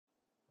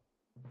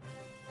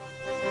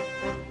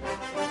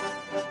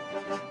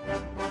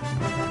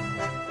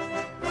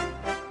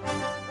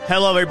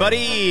Hello,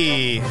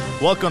 everybody.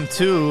 Welcome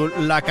to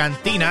La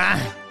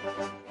Cantina.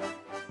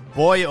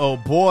 Boy, oh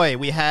boy,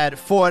 we had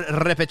 4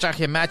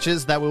 repechaje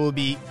matches that we will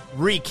be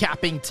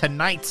recapping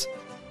tonight,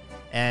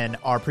 and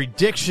our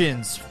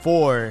predictions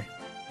for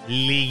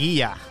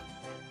Liguilla.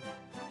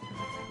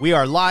 We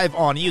are live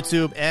on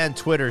YouTube and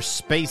Twitter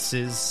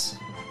Spaces,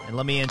 and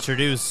let me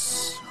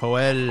introduce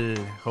Joel.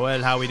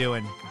 Joel, how we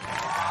doing?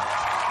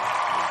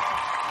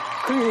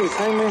 Greetings,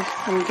 Jaime.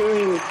 I'm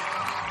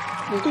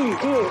doing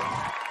good.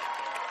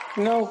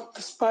 You know,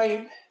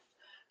 despite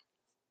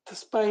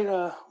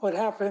what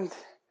happened,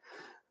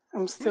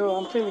 I'm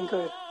feeling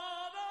good.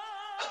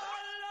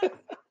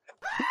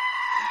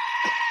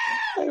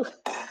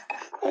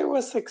 I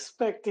was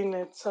expecting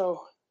it,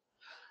 so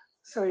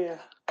yeah.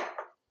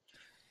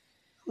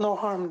 No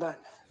harm done.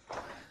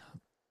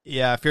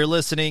 Yeah, if you're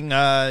listening,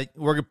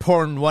 we're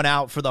pouring one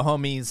out for the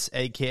homies,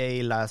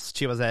 aka Las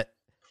Chivas at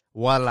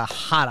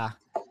Guadalajara.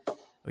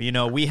 You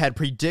know, we had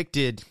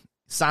predicted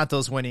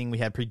Santos winning. We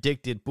had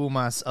predicted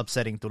Pumas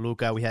upsetting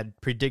Toluca. We had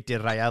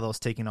predicted Rayados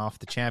taking off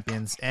the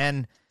champions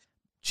and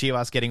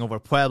Chivas getting over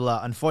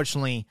Puebla.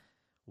 Unfortunately,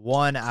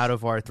 1 out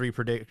of our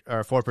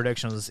 4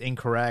 predictions was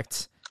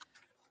incorrect.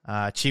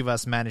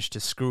 Chivas managed to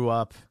screw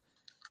up,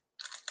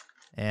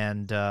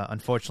 and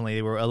unfortunately,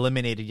 they were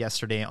eliminated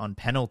yesterday on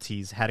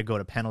penalties. Had to go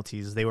to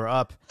penalties. They were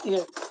up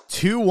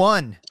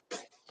 2-1,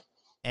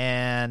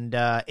 and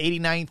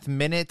 89th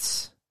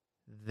minute,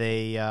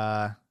 they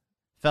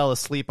fell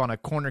asleep on a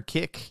corner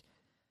kick,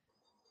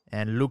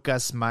 and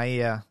Lucas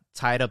Maia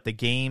tied up the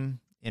game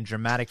in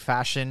dramatic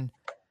fashion.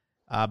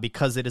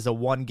 Because it is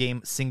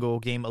a single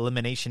game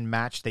elimination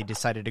match, they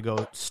decided to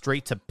go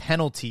straight to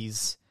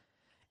penalties,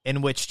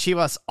 in which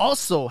Chivas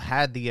also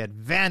had the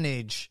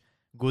advantage.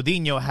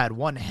 Gudiño had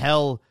one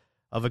hell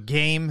of a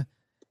game,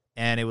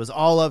 and it was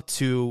all up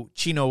to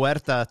Chino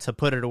Huerta to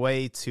put it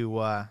away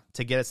to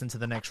get us into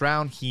the next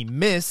round. He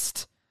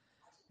missed,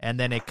 and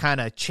then it kind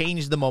of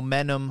changed the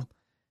momentum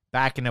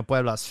back in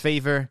Puebla's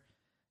favor,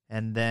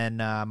 and then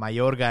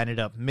Mayorga ended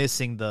up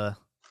missing the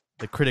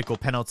critical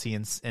penalty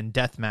in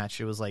death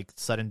match. It was like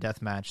sudden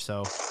death match.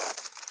 So,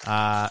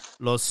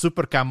 Los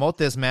Super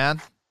Camotes,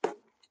 man.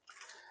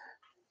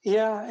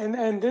 Yeah,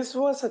 and this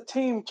was a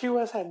team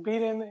Chivas had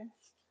beaten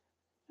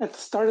at the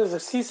start of the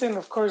season.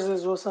 Of course,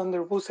 this was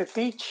under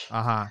Vucetich.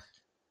 Uh-huh.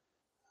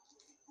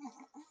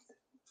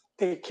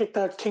 They kicked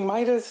out King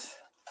Midas.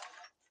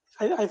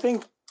 I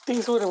think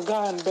things would have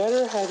gotten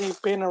better had he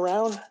been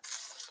around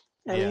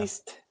at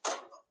least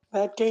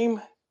that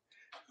game.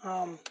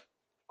 Of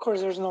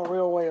course, there's no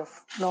real way of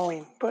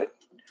knowing, but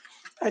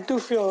I do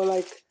feel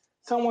like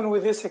someone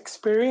with his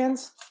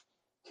experience,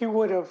 he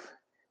would have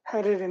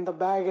had it in the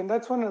bag. And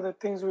that's one of the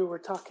things we were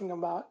talking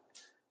about,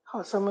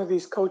 how some of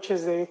these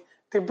coaches,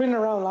 they've been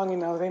around long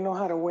enough. They know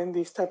how to win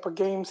these type of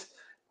games,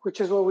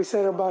 which is what we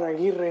said about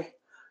Aguirre,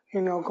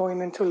 you know, going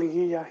into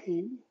Liguilla.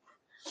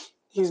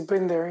 He's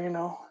been there, you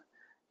know.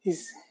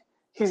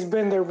 He's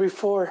been there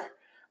before.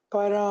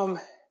 But,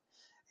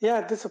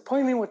 yeah,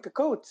 disappointing with the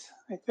Goats.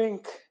 I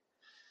think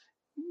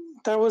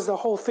that was the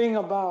whole thing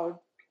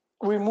about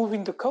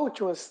removing the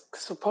coach, was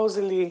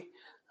supposedly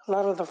a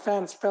lot of the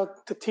fans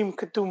felt the team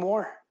could do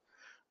more,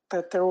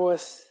 that there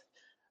was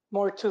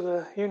more to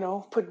the, you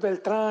know, put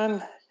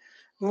Beltran,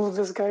 move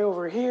this guy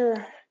over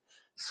here,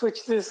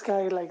 switch this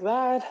guy like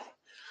that.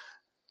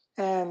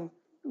 And,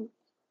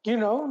 you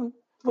know,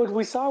 what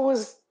we saw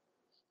was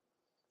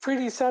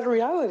pretty sad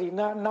reality.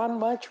 Not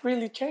much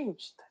really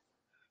changed.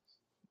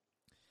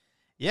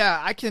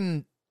 Yeah, I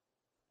can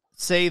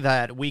say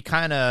that we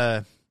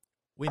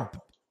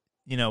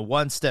you know,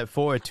 1 step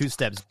forward, 2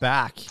 steps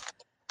back.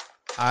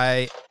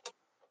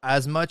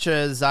 As much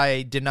as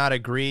I did not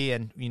agree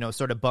and, you know,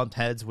 sort of bumped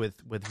heads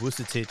with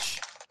Vucetich,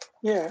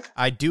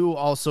 I do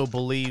also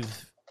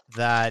believe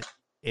that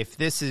if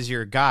this is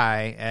your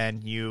guy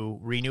and you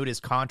renewed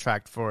his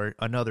contract for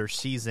another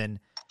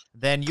season,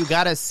 then you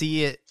got to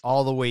see it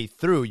all the way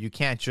through. You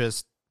can't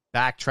just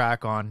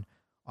backtrack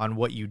on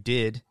what you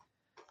did.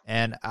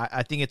 And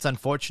I think it's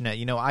unfortunate.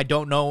 You know, I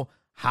don't know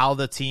how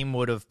the team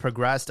would have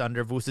progressed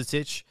under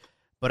Vucetich,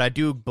 but I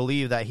do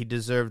believe that he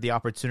deserved the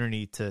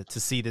opportunity to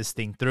see this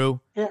thing through.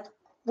 Yeah.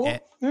 Well,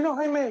 you know,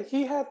 Jaime,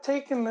 he had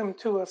taken them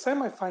to a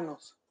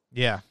semifinals.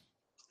 Yeah.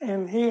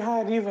 And he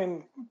had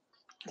even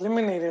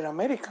eliminated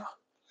America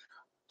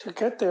to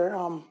get there.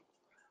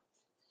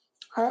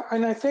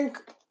 And I think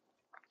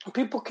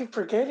people keep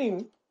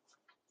forgetting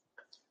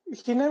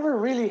he never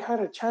really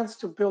had a chance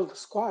to build a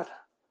squad.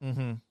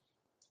 Mm-hmm.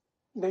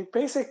 They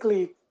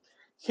basically,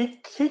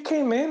 he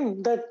came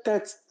in,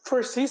 that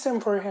first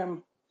season for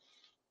him,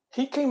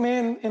 he came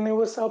in and it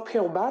was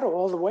uphill battle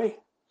all the way,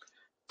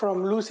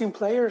 from losing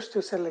players to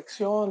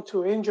selección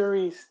to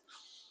injuries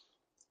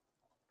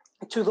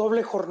to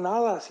doble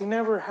jornadas. He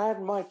never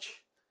had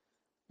much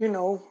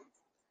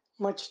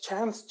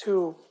chance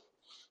to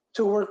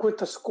work with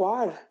the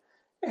squad.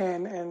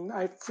 And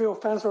I feel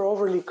fans are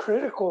overly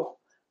critical,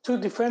 too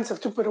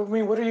defensive, too. But I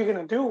mean, what are you going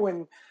to do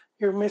when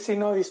you're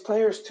missing all these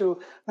players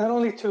to not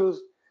only to,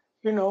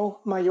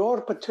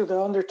 Mayor, but to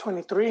the under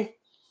 23?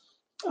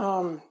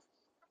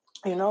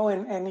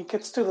 and he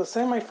gets to the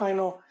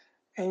semifinal,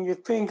 and you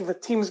think the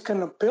team's going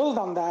to build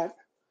on that,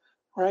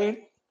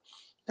 right?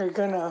 They're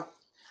going to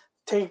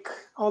take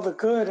all the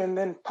good and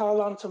then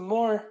pile on some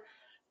more,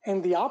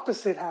 and the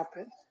opposite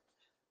happened.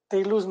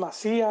 They lose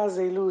Macias,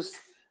 they lose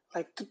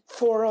like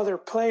 4 other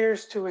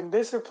players to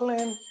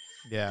indiscipline.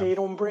 Yeah. They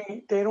don't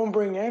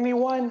bring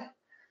anyone.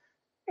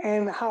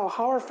 And how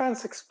are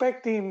fans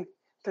expecting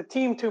the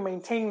team to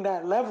maintain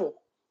that level?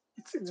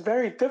 It's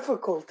very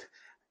difficult.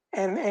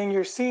 And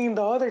you're seeing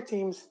the other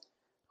teams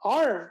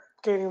are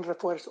getting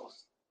refuerzos.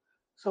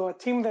 So a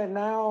team that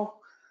now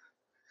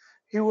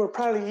you were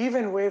probably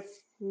even with,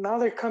 now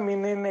they're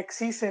coming in next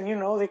season,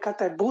 they got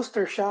that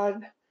booster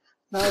shot.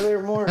 Now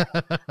they're more,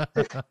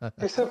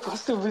 they're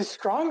supposed to be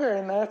stronger,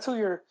 and that's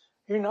who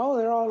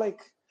they're all like,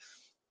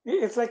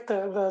 it's like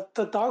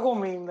the doggo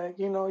meme that,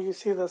 you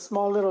see the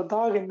small little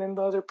dog and then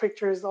the other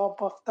picture is all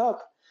buffed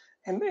up.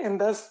 And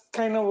that's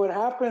kind of what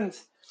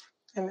happens.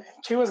 And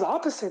she was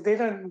opposite. They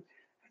didn't,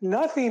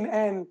 nothing.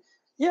 And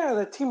yeah,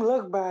 the team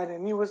looked bad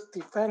and he was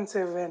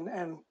defensive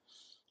and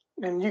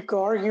you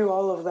could argue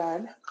all of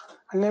that.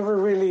 I never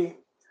really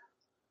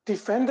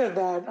defended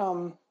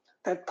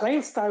that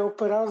playing style,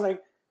 but I was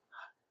like,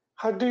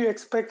 how do you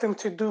expect him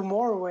to do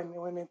more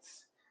when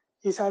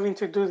he's having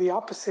to do the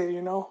opposite,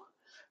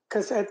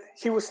 Because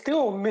he was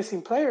still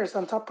missing players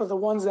on top of the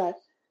ones that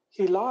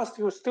he lost.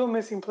 He was still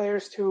missing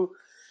players to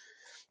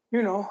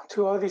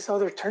all these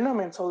other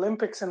tournaments,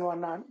 Olympics and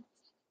whatnot.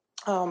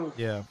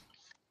 Yeah.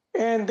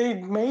 And they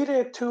made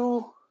it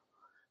to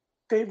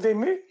they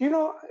made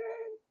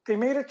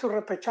it to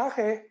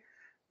repechaje,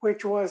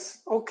 which was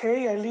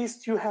okay. At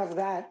least you have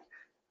that.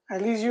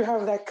 At least you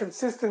have that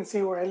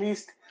consistency, or at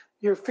least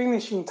you're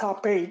finishing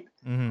top 8.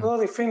 Mm-hmm. Well,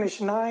 they finished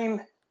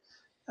 9.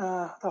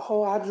 The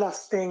whole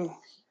Atlas thing,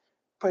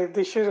 but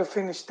they should have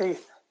finished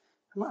 8th.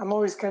 I'm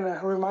always gonna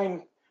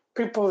remind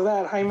people of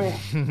that, Jaime.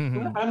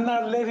 I'm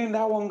not letting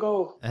that one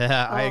go.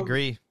 I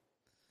agree.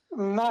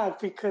 I'm not,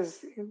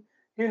 because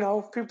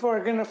people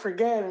are gonna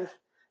forget,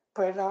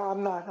 but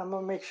I'm not. I'm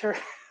gonna make sure.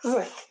 It's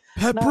like,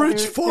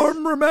 Pepperidge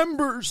Farm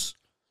remembers.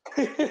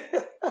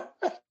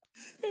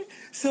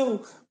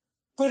 So,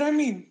 but I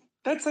mean,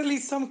 that's at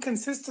least some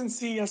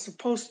consistency as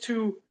opposed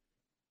to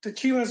the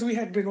Chivas we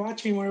had been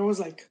watching, where it was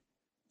like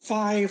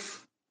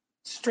 5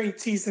 straight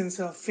seasons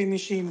of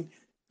finishing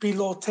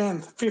below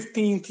 10th,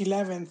 15th,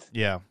 11th.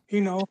 Yeah.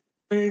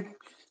 Very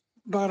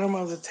bottom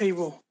of the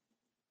table.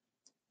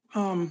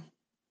 And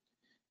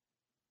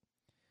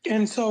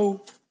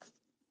so,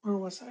 where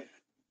was I?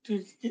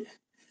 Dude,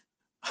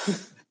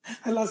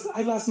 I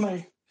lost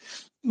my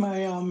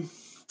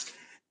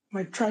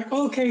track.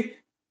 Okay.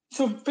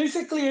 So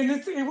basically, and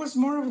it was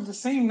more of the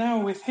same now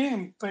with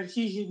him, but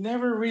he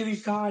never really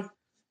got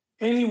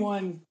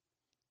anyone,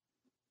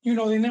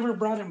 they never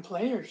brought in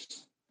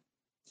players.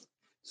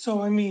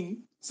 So, I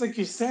mean, it's like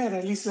you said,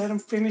 at least let him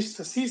finish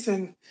the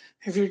season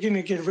if you're going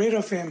to get rid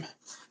of him.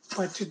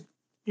 But,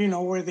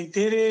 where they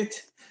did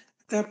it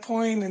at that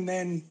point, and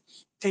then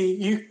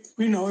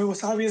it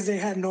was obvious they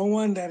had no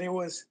one, that it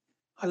was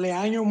a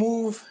Leaño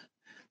move.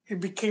 It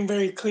became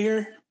very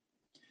clear,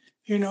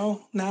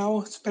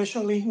 now,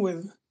 especially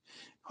with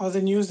all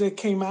the news that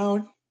came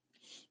out.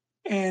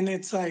 And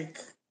it's like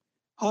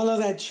all of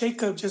that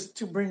shakeup just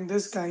to bring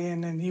this guy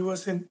in. And he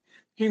wasn't,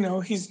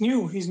 he's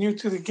new. He's new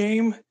to the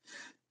game.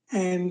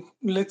 And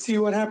let's see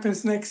what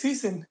happens next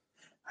season.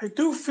 I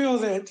do feel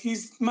that he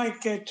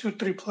might get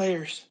 2-3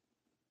 players.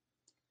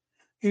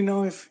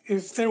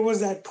 If there was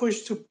that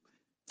push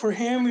for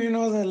him, the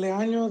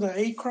Leaño, the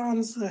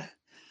Acrons,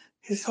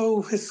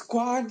 his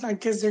squad, I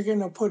guess they're going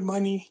to put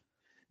money.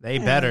 They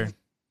better.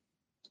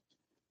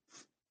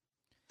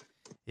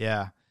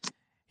 Yeah.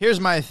 Here's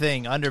my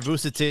thing. Under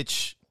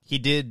Vucetich, he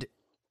did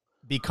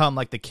become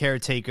like the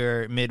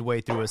caretaker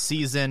midway through a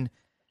season,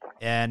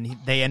 and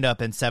they end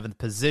up in 7th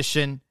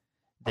position.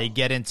 They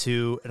get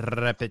into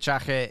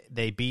repechaje.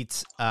 They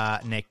beat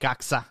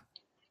Necaxa,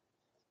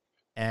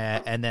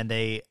 and then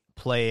they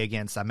play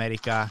against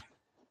America,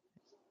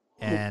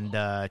 and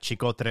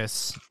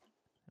Chicotres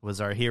was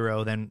our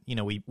hero. Then,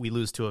 we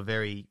lose to a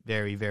very,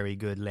 very, very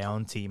good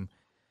León team.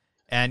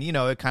 And,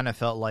 it kind of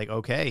felt like,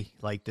 okay,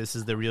 like this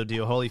is the real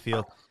deal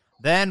Holyfield.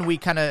 Then we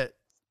kind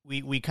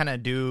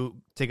of do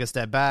take a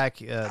step back.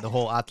 The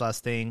whole Atlas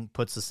thing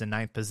puts us in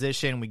 9th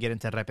position. We get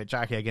into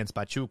repechaje against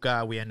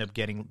Pachuca. We end up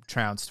getting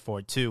trounced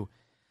 4-2.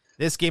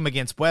 This game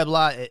against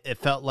Puebla, it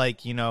felt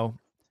like,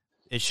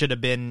 it should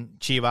have been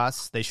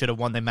Chivas. They should have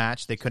won the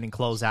match. They couldn't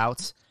close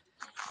out.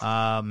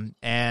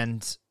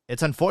 And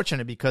it's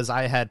unfortunate because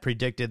I had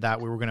predicted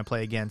that we were going to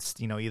play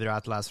against, either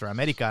Atlas or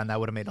America, and that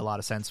would have made a lot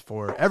of sense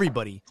for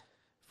everybody.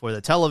 For the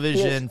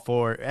television,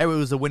 Yes. It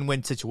was a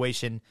win-win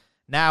situation.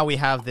 Now we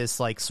have this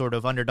like sort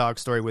of underdog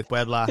story with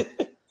Puebla.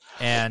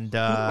 And,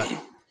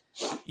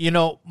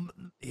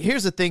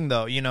 here's the thing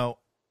though,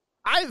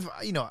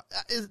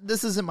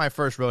 this isn't my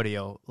first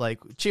rodeo.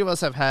 Like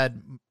Chivas have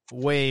had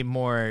way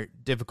more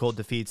difficult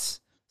defeats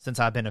since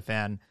I've been a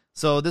fan.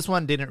 So this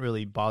one didn't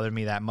really bother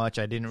me that much.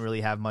 I didn't really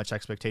have much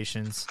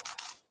expectations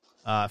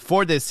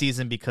for this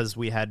season because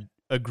we had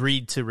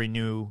agreed to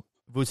renew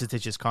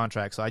Vucetic's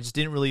contract. So I just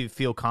didn't really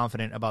feel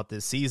confident about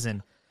this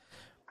season.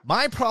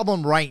 My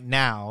problem right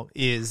now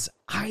is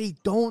I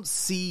don't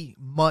see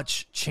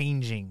much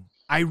changing.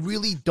 I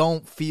really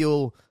don't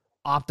feel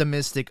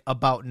optimistic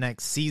about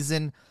next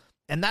season.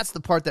 And that's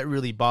the part that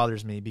really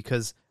bothers me,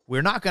 because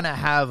we're not going to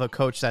have a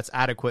coach that's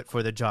adequate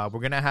for the job.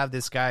 We're going to have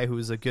this guy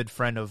who's a good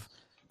friend of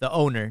the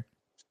owner.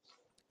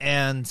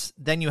 And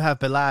then you have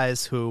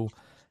Peláez, who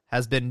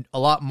has been a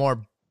lot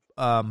more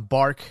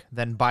bark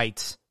than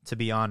bite, to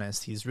be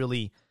honest. He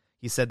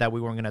said that we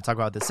weren't going to talk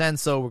about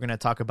Descenso. We're going to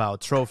talk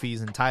about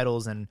trophies and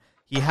titles, and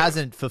he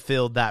hasn't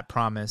fulfilled that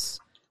promise.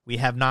 We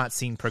have not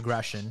seen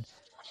progression.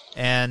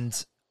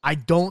 And I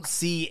don't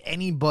see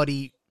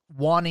anybody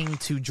wanting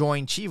to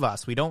join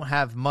Chivas. We don't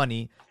have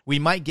money. We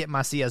might get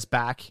Macias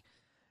back.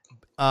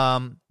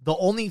 The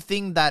only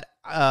thing that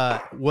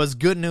was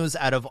good news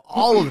out of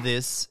all of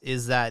this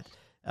is that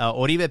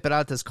Oribe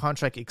Peralta's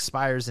contract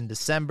expires in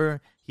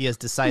December. He has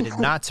decided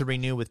not to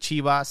renew with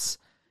Chivas,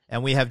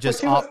 and we have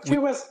just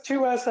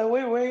Chivas,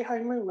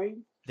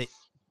 wait.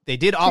 They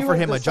did offer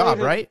him a job,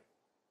 right?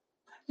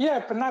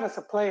 Yeah, but not as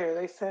a player.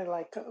 They said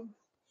like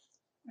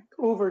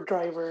Uber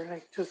driver,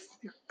 like just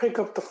pick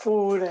up the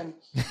food and.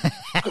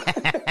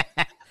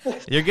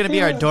 You're gonna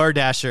be our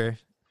DoorDasher.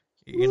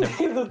 He's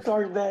the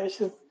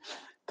DoorDash,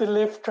 the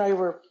Lyft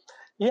driver.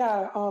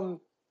 Yeah,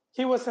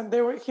 he wasn't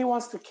there. He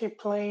wants to keep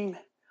playing.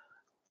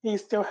 He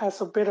still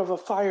has a bit of a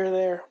fire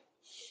there,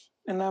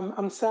 and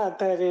I'm sad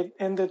that it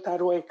ended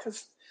that way,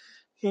 because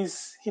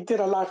he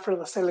did a lot for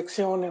the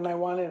selección, and I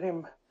wanted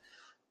him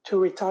to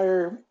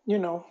retire,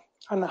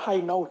 on a high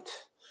note.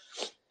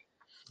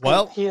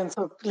 Well, he ends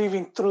up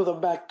leaving through the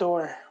back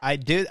door. I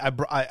did. I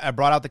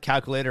brought out the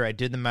calculator. I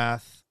did the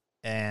math,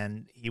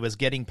 and he was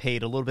getting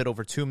paid a little bit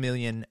over 2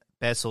 million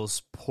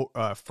pesos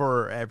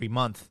for every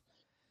month.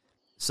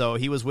 So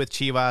he was with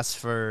Chivas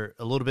for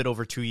a little bit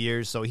over 2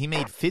 years. So he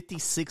made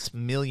 56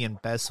 million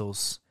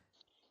pesos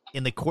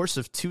in the course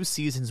of 2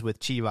 seasons with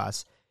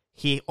Chivas.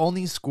 He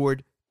only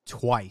scored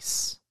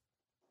twice.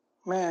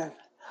 Man.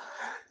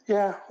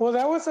 Yeah. Well,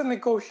 that was a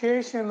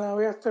negotiation.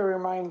 We have to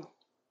remind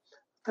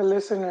the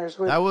listeners.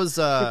 That was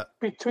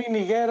between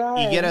Higuera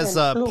Higuera's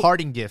and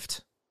parting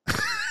gift.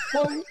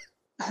 Well,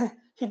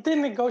 he did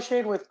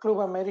negotiate with Club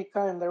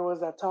America, and there was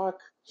that talk.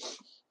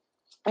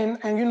 And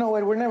you know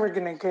what? We're never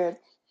going to get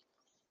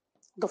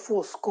the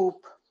full scoop.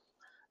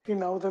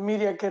 The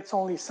media gets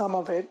only some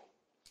of it.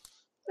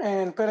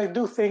 But I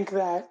do think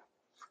that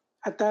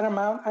at that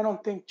amount, I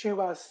don't think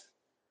Chivas,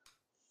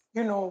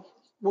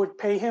 would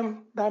pay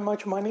him that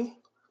much money.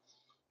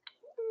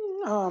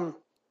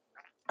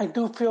 I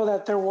do feel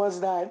that there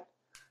was that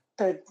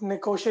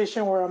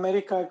negotiation where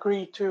America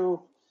agreed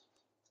to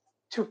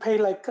pay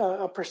like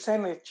a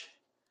percentage,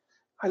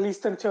 at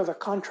least until the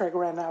contract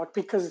ran out,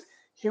 because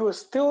he was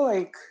still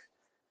like,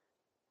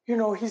 he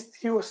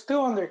was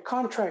still under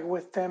contract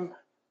with them.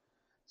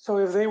 So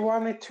if they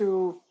wanted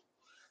to,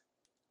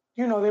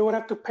 they would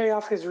have to pay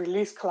off his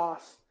release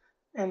clause.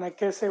 And I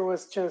guess it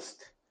was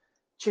just,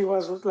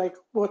 Chivas was like,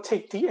 we'll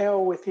take the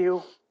L with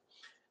you.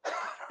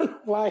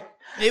 Why?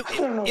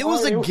 It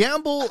was a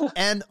gamble,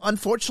 and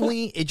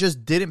unfortunately, it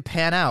just didn't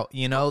pan out.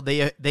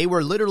 They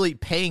were literally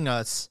paying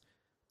us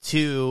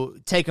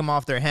to take him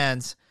off their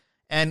hands,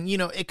 and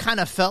it kind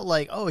of felt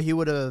like, oh, he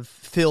would have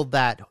filled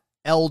that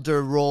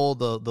elder role,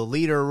 the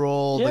leader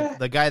role, yeah.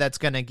 the guy that's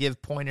going to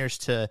give pointers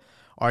to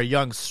our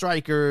young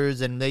strikers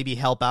and maybe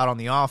help out on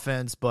the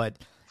offense. But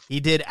he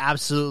did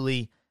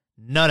absolutely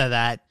none of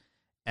that,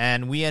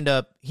 and he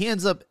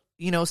ends up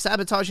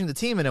sabotaging the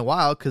team in a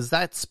while, because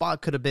that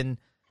spot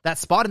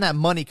and that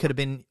money could have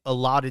been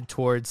allotted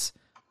towards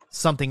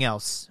something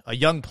else, a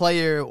young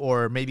player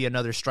or maybe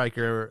another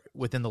striker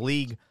within the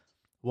league,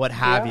 what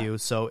have you.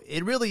 So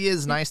it really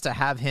is nice to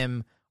have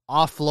him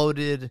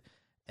offloaded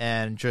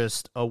and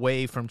just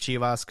away from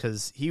Chivas,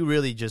 because he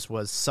really just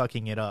was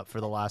sucking it up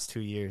for the last 2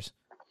 years.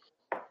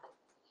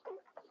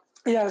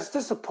 Yeah, it's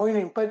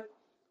disappointing, but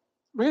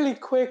really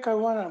quick, I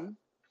want to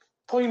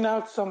point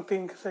out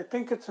something, because I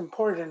think it's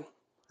important.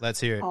 Let's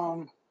hear it.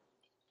 And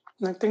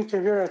I think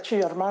if you're a Chi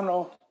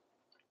hermano,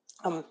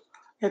 you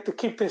have to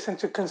keep this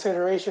into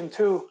consideration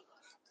too.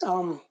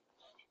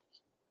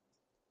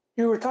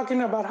 You were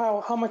talking about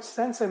how much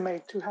sense it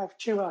made to have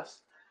Chivas,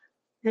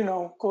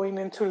 going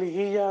into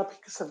Liguilla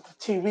because of the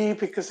TV,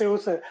 because it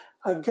was a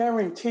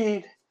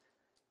guaranteed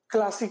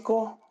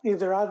clásico,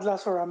 either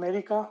Atlas or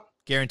America.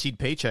 Guaranteed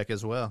paycheck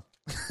as well.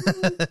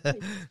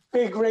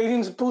 Big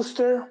ratings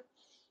booster.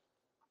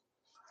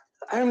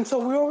 And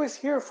so we always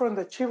hear from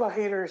the Chivas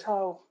haters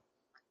how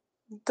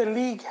the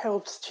league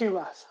helps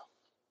Chivas.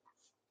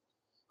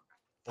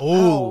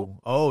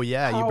 Oh,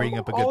 yeah, you bring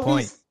up a good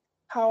point.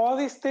 How all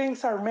these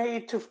things are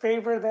made to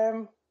favor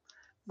them.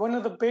 One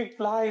of the big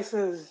lies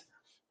is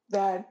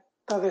that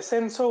the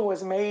descenso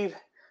was made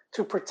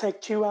to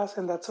protect Chivas,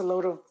 and that's a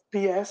load of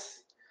BS.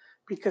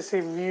 Because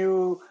if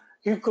you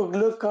could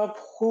look up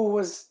who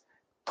was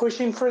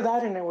pushing for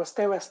that, and it was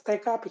TV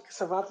Azteca because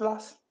of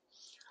Atlas.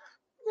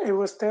 It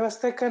was TV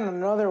Azteca and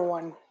another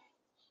one.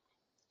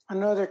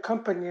 another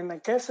company, and I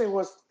guess it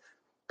was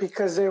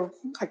because they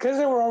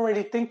were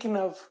already thinking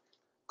of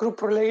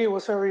Grupo Orlegui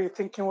was already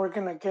thinking we're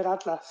gonna get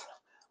Atlas,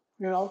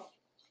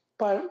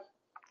 but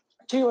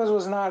Chivas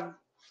was not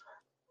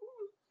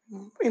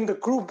in the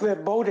group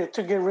that voted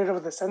to get rid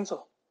of the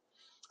censo.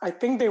 I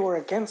think they were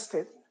against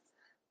it,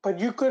 but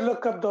you could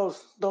look up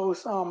those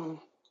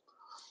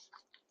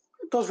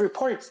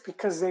reports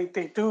because they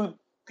do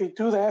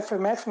the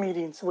FMF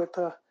meetings with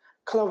the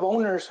club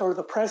owners or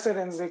the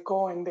presidents. They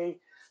go and they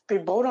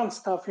vote on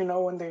stuff, and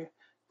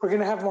we're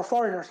gonna have more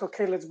foreigners.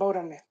 Okay, let's vote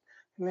on it,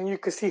 and then you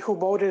could see who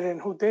voted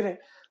and who didn't.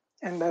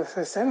 And the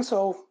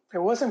censo, it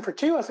wasn't for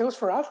Chivas, it was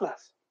for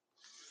Atlas.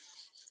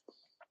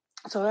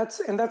 So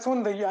that's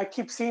one that I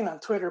keep seeing on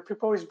Twitter.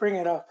 People always bring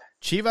it up.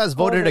 Chivas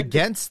voted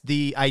against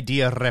the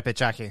idea of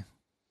repechaje.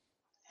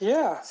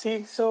 Yeah,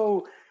 see,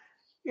 so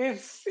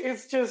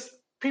it's just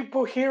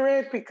people hear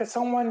it because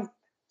someone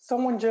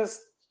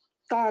just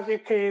thought,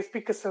 okay, it's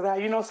because of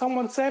that.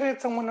 Someone said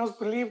it, someone else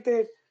believed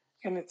it,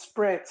 and it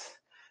spreads.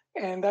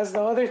 And that's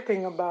the other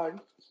thing about,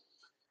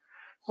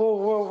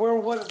 well, where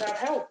was that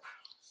help?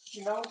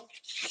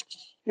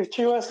 If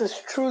Chivas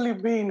is truly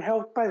being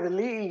helped by the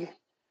league,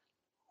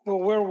 well,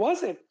 where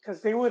was it?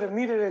 Because they would have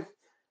needed it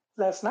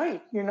last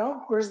night,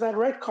 Where's that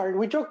red card?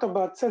 We joked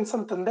about San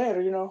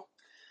Santander,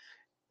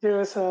 There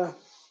was a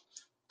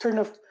turn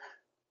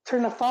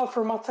a foul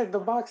from outside the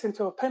box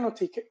into a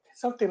penalty kick,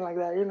 something like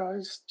that,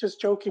 It's just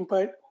joking,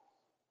 but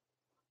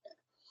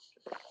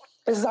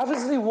it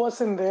obviously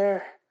wasn't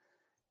there.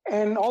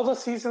 And all the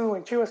seasons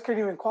when Chivas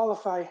couldn't even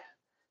qualify,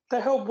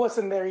 the help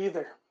wasn't there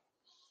either.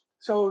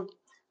 So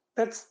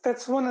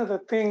that's one of the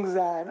things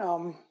that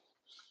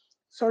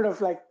sort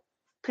of like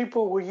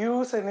people will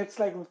use, and it's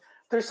like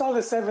there's all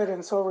this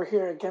evidence over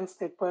here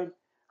against it, but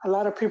a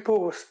lot of people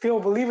will still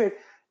believe it.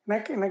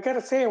 And I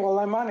gotta say, while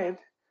I'm on it,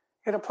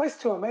 it applies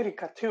to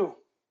America too,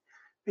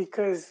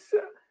 because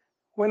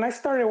when I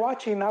started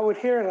watching, I would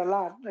hear it a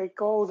lot, like,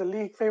 oh, the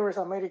league favors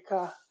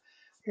America,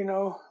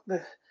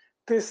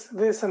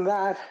 this and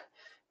that.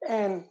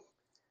 And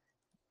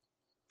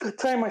the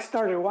time I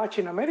started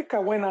watching, America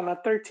went on a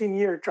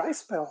 13-year dry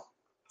spell.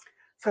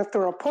 So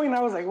after a point,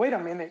 I was like, wait a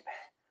minute,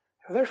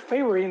 if they're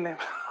favoring them,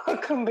 how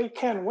come they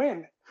can't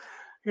win?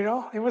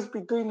 They must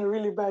be doing a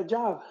really bad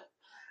job.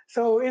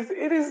 So it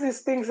is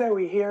these things that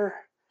we hear,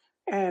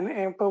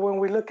 but when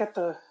we look at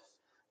the,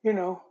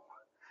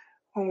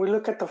 when we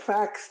look at the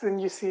facts, then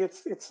you see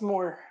it's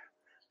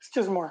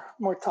just more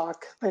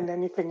talk than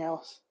anything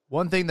else.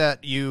 One thing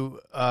that you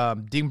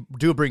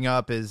do bring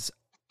up is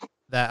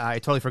that I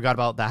totally forgot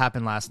about that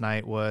happened last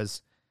night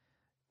was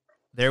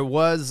there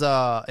was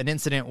an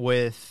incident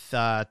with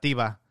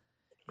Tiba.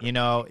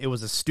 It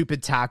was a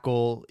stupid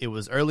tackle. It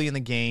was early in the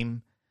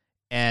game,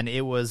 and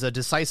it was a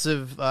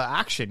decisive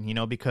action,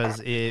 because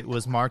it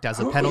was marked as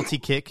a penalty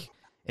kick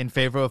in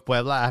favor of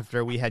Puebla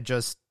after we had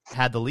just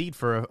had the lead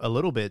for a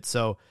little bit.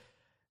 So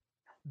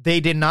they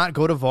did not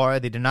go to VAR.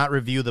 They did not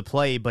review the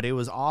play, but it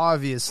was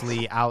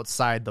obviously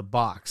outside the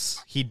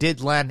box. He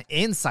did land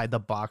inside the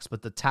box,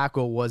 but the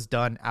tackle was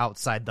done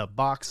outside the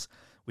box.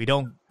 We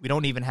don't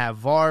even have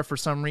VAR for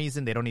some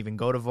reason. They don't even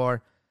go to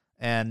VAR.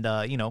 And,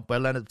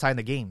 Puebla ended up tying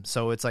the game.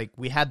 So it's like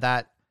we had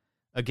that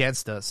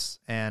against us.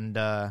 And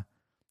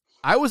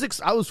I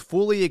was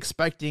fully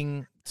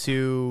expecting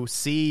to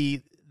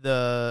see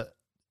the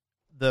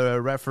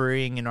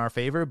refereeing in our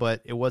favor,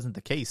 but it wasn't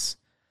the case.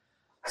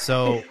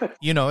 So,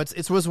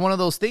 it was one of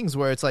those things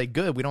where it's like,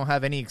 good, we don't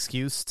have any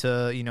excuse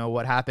to,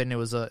 what happened. It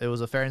was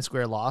a fair and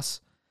square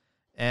loss.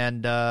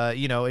 And,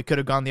 it could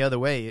have gone the other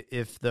way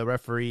if the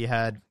referee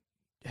had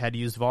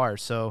used VAR.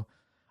 So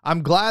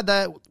I'm glad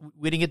that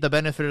we didn't get the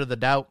benefit of the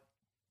doubt.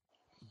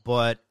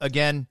 But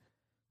again,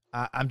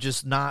 I'm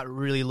just not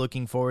really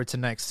looking forward to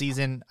next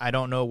season. I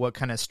don't know what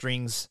kind of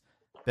strings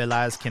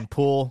Velaz can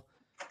pull,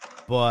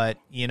 but,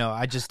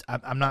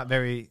 I'm not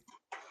very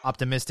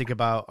optimistic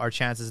about our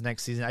chances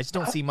next season. I just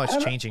don't see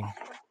much changing.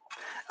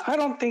 I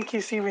don't think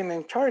he's even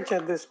in charge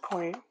at this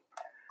point.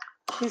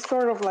 He's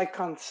sort of like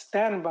on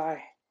standby.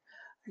 I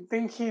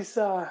think he's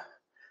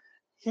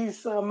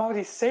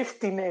Amaury's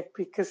safety net,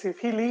 because if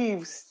he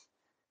leaves,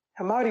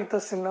 Amaury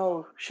doesn't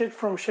know shit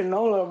from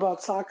Shinola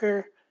about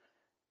soccer,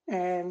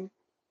 and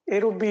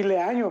it'll be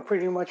Leaño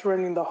pretty much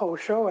running the whole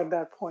show at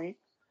that point.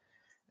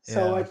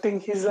 So I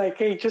think he's like,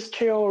 hey, just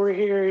chill over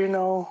here,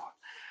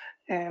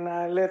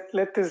 and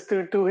let this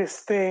dude do his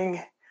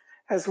thing.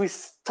 As we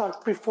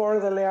talked before,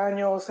 the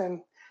Leaños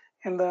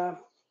and I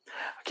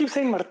keep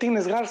saying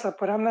Martinez Garza,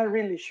 but I'm not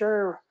really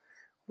sure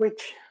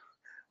which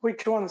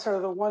ones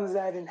are the ones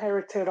that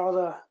inherited all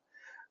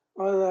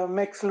the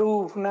Mex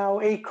Louvre, now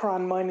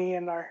Akron money,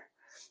 and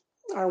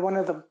are one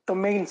of the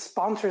main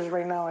sponsors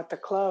right now at the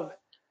club.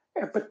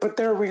 But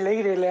they're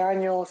related,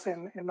 Leaños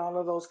and all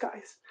of those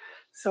guys.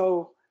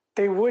 So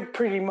they would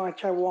pretty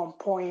much at one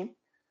point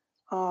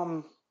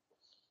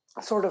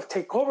sort of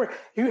take over.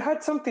 You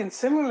had something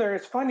similar.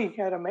 It's funny,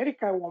 at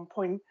America at one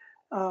point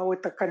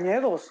with the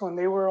Cañedos, when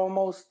they were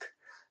almost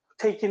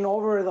taking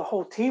over the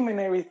whole team and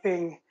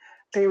everything.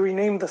 They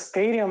renamed the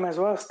stadium as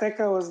well.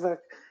 Azteca was the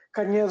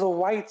Cañedo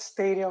White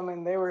Stadium,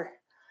 and they were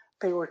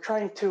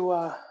trying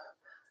to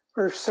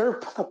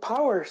usurp the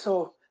power.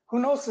 So who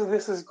knows if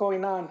this is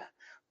going on?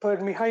 But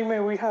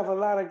Mijaime, we have a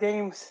lot of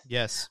games,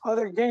 Yes.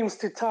 other games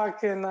to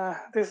talk, and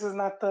this is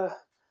not the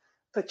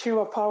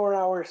Chiva Power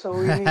Hour, so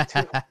we need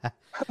to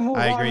move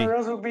I on, agree. or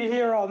else we'll be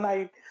here all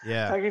night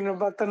talking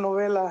about the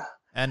novela.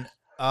 And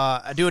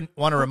I do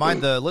want to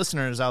remind the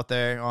listeners out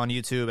there on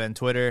YouTube and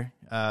Twitter,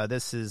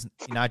 this is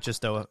not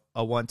just a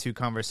 1-2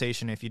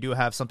 conversation. If you do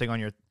have something on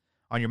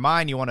your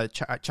mind, you want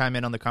to chime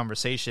in on the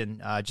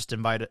conversation, just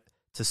invite it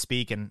to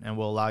speak, and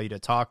we'll allow you to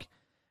talk.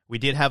 We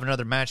did have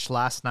another match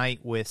last night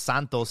with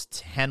Santos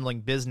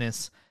handling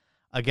business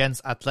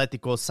against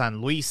Atlético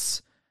San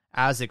Luis.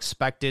 As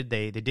expected,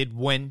 they did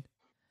win,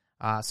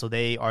 so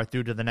they are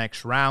through to the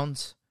next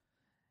round.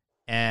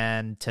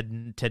 And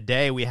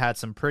today we had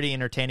some pretty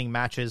entertaining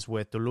matches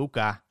with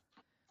Toluca.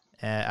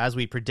 As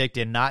we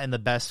predicted, not in the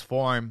best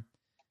form.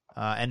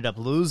 Ended up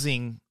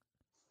losing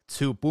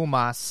to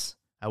Pumas.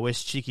 I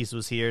wish Chiquis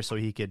was here so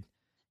he could,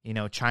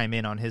 chime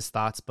in on his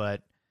thoughts.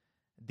 But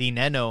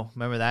Dineno,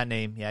 remember that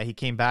name? Yeah, he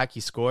came back.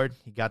 He scored.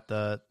 He got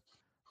the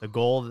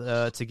goal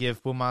to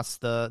give Pumas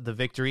the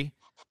victory,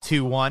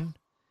 2-1.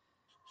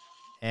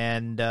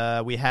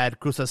 And we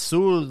had Cruz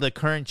Azul, the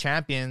current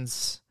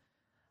champions.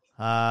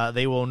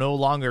 They will no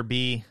longer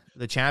be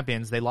the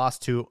champions. They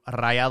lost to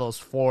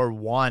Rayados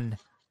 4-1.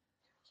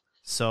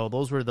 So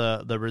those were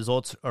the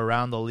results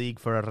around the league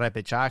for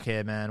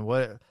Repechaje, man.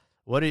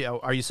 What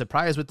are you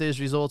surprised with these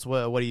results?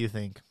 What do you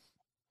think?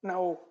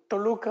 No,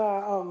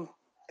 Toluca,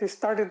 they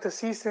started the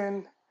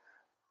season.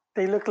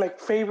 They looked like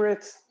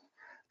favorites.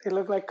 They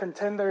looked like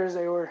contenders.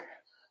 They were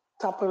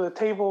top of the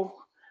table.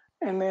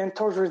 And then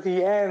towards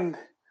the end,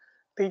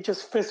 they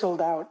just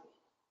fizzled out.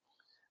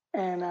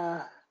 And,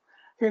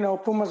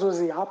 Pumas was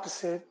the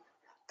opposite.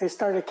 They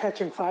started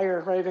catching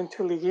fire right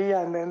into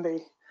Liguilla, and then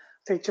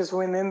they just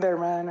went in there,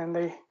 man, and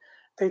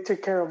they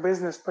took care of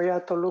business. But yeah,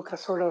 Toluca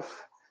sort of,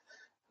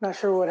 not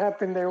sure what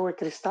happened there with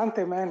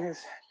Cristante, man.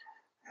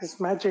 His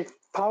magic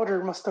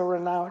powder must have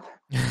run out.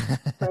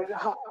 But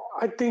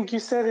I think you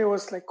said it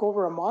was like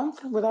over a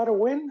month without a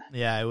win.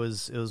 Yeah, it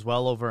was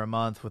well over a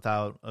month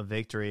without a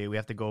victory. We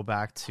have to go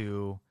back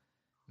to,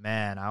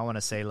 I want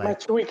to say like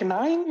match week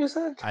 9. You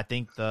said? I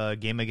think the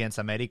game against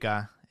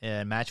America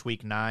in match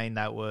week 9.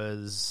 That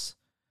was,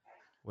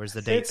 where's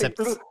the date?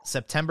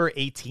 September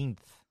 18th.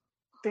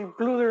 They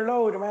blew their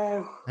load,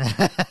 man.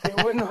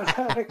 They wouldn't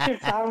have the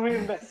kids out.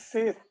 That's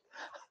it.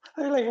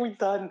 They're like, we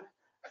done.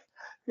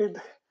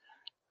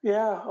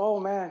 Yeah. Oh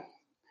man.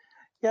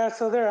 Yeah.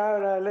 So they're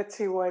out. Let's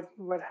see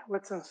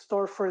what's in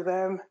store for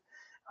them.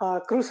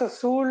 Cruz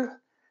Azul.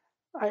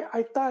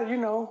 I thought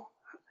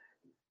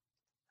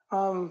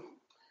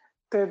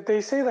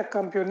they say the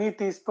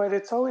campeonitis, but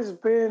it's always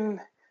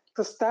been,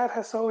 the stat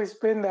has always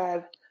been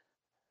that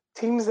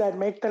teams that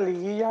make the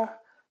Liguilla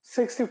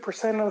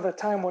 60% of the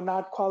time will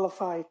not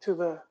qualify to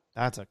the.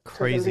 That's a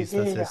crazy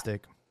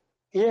statistic.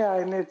 Yeah,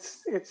 and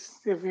it's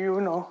if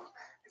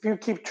you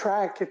keep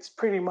track, it's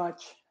pretty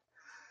much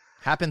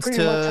happens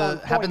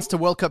to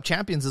World Cup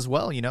champions as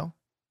well. Yeah,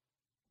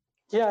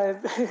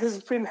 it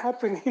has been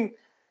happening.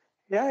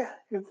 Yeah,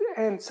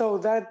 and so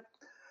that,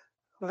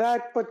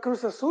 but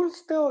Cruz Azul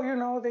still,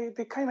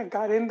 they kind of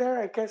got in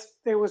there. I guess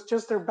it was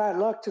just their bad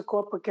luck to go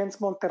up against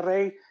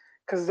Monterrey,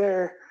 because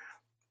they're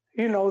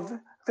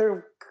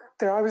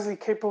obviously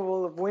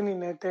capable of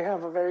winning it. They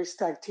have a very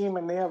stacked team,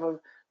 and they have a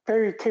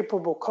very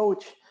capable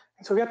coach.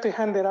 And so we have to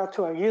hand it out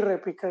to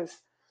Aguirre, because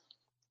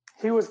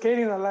he was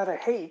getting a lot of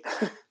hate.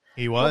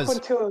 He was.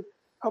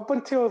 Up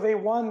until they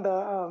won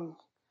the,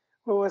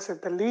 what was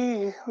it, the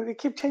league? They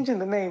keep changing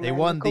the name. They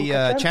won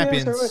the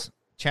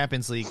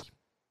Champions League.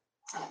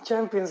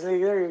 Champions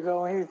League, there you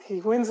go.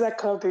 He wins that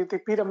cup. They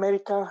beat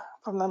America,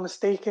 if I'm not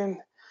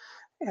mistaken.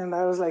 And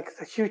that was like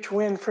a huge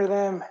win for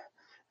them.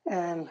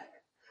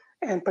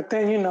 But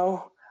then,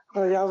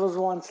 Rayados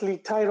won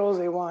league titles.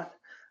 They won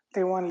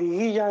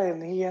Liguilla,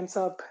 and he ends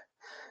up,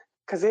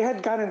 because they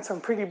had gotten some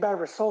pretty bad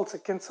results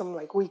against some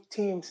like weak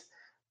teams.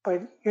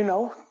 But,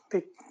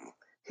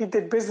 he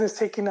did business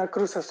taking out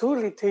Cruz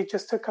Azul. He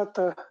just took out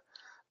the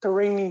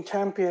reigning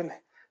champion.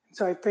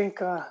 So I think,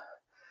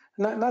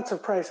 not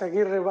surprised.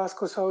 Aguirre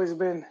Vasco's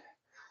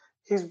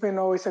he's been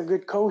always a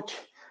good coach.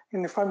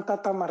 And if I'm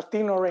Tata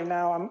Martino right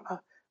now,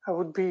 I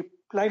would be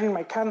lighting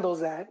my candles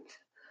that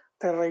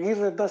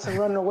Aguirre doesn't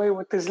run away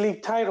with this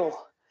league title.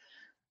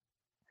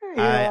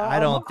 I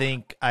don't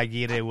think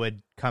Aguirre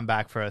would come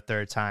back for a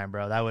third time,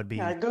 bro. That would be.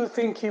 I do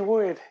think he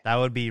would. That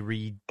would be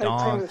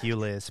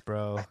ridiculous,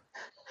 bro.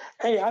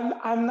 Hey,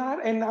 I'm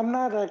not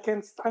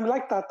against. I'm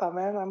like Tata,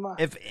 man.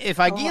 If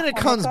Aguirre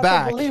comes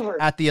back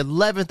at the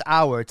 11th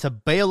hour to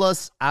bail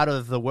us out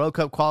of the World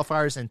Cup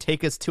qualifiers and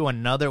take us to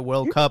another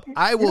World Cup,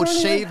 I will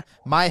shave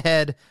my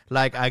head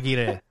like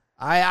Aguirre.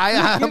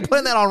 I'm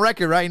putting that on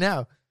record right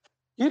now.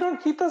 He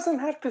doesn't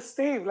have to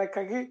save like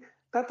Aguirre.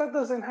 Tata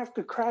doesn't have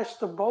to crash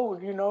the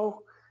boat.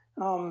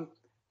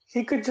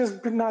 He could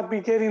just not be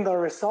getting the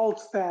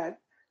results that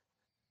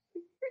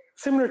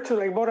similar to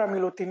like Bora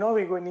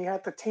Milutinovic when he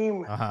had the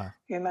team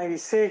in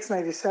 96,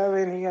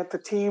 97. He had the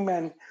team,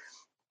 and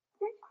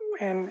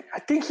I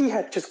think he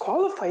had just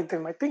qualified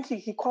them. I think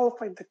he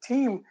qualified the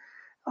team,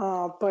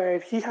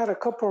 but he had a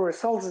couple of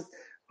results,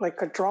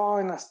 like a draw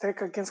in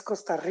Azteca against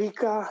Costa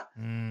Rica.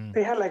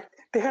 They had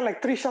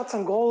like 3 shots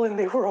on goal, and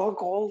they were all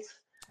goals.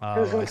 It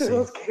was one of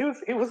those games.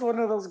 It was one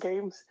of those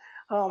games.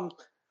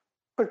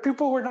 But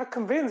people were not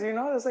convinced, you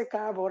know. It's like,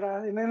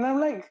 Bora. And then I'm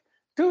like,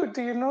 dude,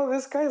 do you know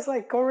this guy's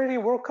like already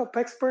World Cup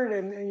expert,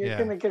 and you're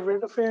going to get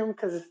rid of him?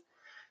 Because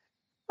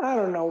I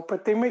don't know.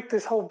 But they make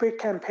this whole big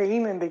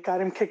campaign, and they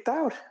got him kicked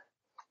out.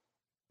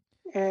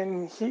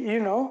 And he, you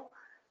know.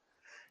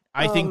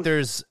 I think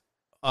there's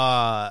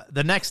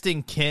the next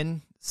thing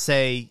can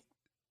say,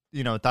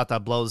 you know, Tata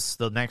blows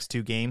the next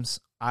 2 games.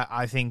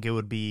 I think it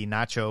would be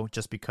Nacho,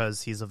 just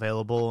because he's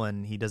available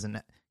and he doesn't,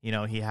 you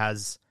know, he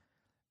has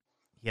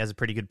a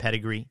pretty good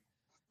pedigree.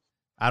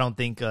 I don't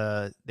think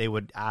they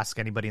would ask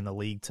anybody in the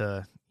league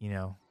to, you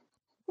know.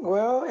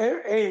 Well,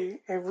 hey,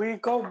 if we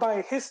go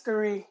by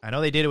history. I know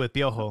they did it with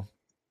Piojo.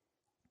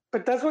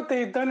 But that's what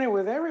they've done it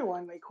with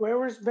everyone. Like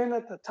whoever's been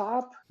at the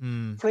top,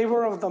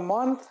 flavor of the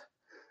month,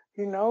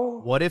 you know.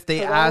 What if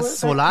they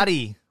asked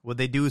Solari? Would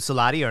they do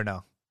Solari or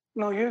no?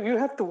 No, you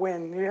have to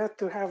win. You have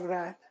to have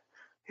that.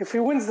 If he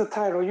wins the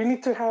title, you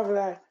need to have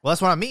that. Well,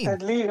 that's what I mean.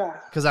 That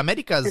Liga. Because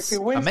America's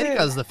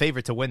the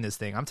favorite to win this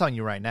thing. I'm telling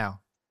you right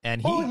now.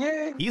 And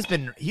he's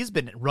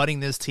been running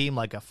this team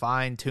like a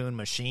fine-tuned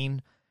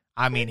machine.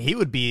 I mean, he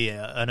would be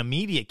an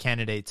immediate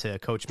candidate to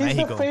coach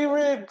Mexico. He's a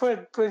favorite,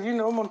 but you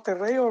know,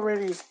 Monterrey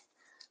already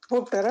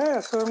whooped their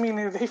ass. So I mean,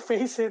 if they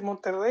face it,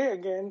 Monterrey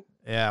again.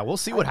 Yeah, we'll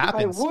see what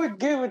happens. I would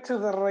give it to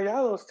the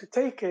Rayados to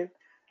take it.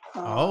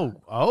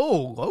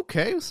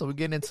 Okay. So we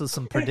get into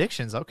some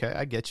predictions. Okay,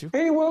 I get you.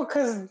 Hey, well,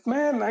 because,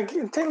 man,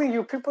 I'm telling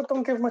you, people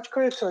don't give much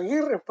credit to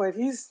Aguirre, but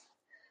he's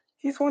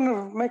one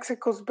of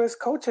Mexico's best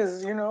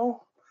coaches, you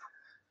know.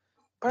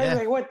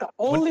 Probably the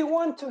only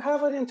one to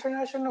have an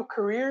international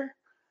career.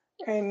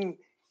 And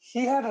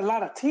he had a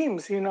lot of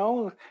teams, you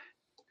know,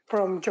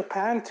 from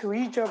Japan to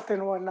Egypt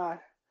and whatnot.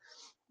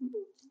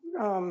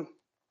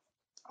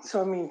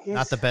 So, I mean, he's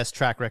not the best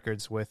track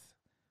records with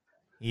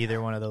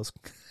either one of those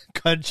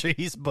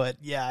countries, but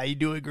yeah, I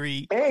do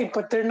agree. Hey,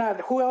 but they're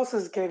not. Who else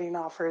is getting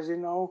offers, you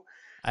know?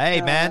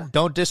 Hey, man,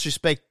 don't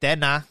disrespect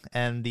Tena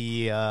and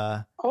the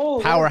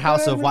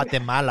powerhouse of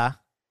Guatemala.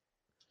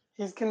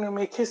 He's going to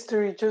make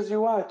history. Just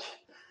you watch.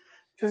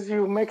 Just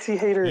you Mexi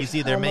haters. He's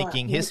either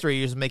making history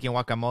or he's making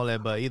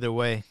guacamole, but either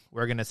way,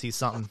 we're going to see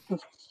something.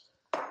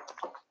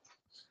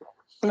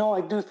 No,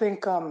 I do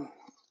think, where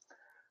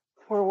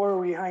were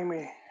we,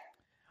 Jaime?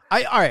 All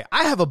right,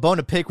 I have a bone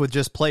to pick with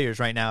just players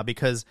right now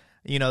because,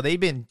 you know, they've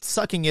been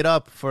sucking it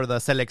up for the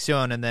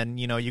selección, and then,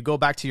 you know, you go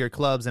back to your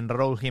clubs and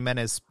Raúl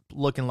Jiménez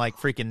looking like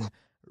freaking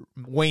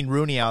Wayne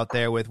Rooney out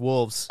there with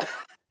Wolves,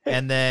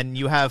 and then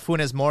you have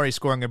Funes Mori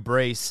scoring a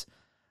brace.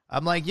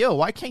 I'm like, yo,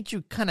 why can't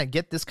you kind of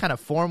get this kind of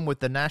form with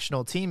the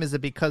national team? Is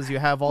it because you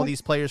have all these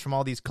players from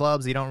all these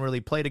clubs? You don't really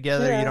play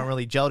together. Yeah. You don't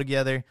really gel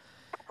together.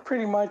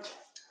 Pretty much.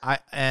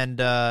 And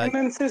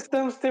then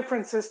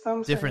different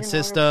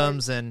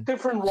systems, and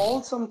different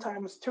roles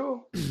sometimes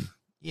too.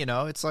 You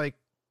know, it's like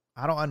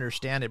I don't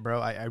understand it, bro.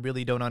 I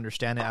really don't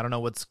understand it. I don't know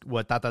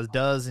what Tatas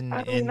does.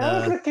 I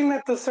was looking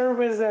at the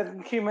service that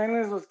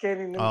Jimenez was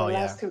getting in the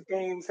last 2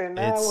 games, and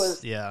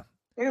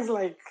it's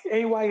like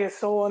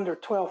AYSO under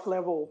 12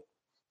 level.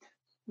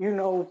 You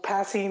know,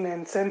 passing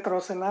and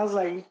centros, and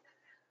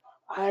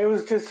I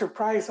was just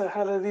surprised at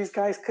how these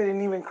guys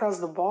couldn't even cross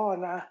the ball,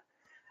 and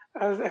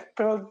I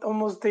felt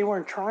almost they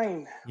weren't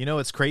trying. You know,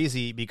 it's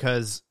crazy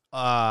because,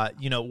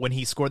 you know, when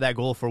he scored that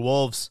goal for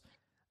Wolves,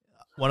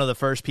 one of the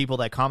first people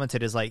that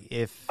commented is like,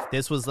 if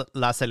this was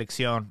La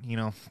Selección, you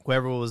know,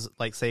 whoever was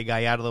like, say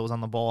Gallardo was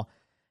on the ball,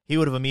 he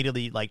would have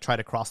immediately like tried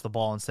to cross the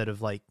ball instead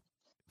of like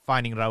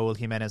finding Raúl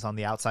Jiménez on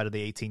the outside of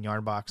the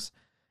 18-yard box.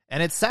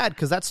 And it's sad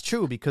because that's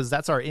true, because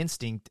that's our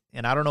instinct.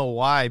 And I don't know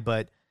why,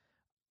 but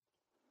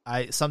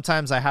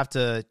sometimes I have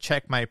to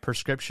check my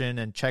prescription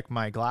and check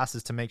my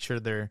glasses to make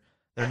sure they're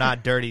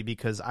not dirty,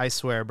 because I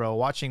swear, bro,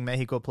 watching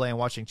Mexico play and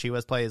watching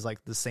Chivas play is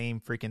like the same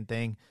freaking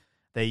thing.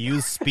 They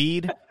use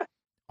speed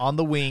on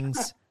the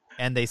wings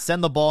and they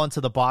send the ball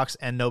into the box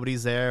and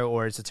nobody's there,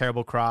 or it's a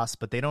terrible cross,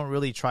 but they don't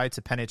really try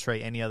to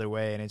penetrate any other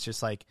way. And it's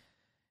just like,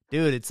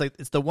 dude,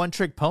 it's the one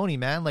trick pony,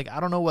 man. Like,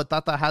 I don't know what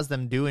Tata has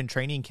them do in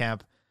training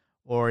camp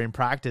or in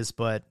practice,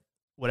 but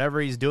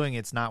whatever he's doing,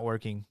 it's not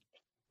working.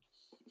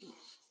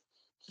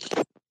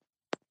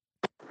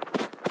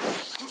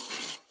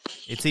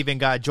 It's even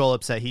got Joel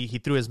upset. He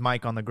threw his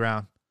mic on the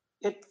ground.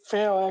 It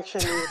fell,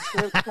 actually. It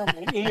slipped from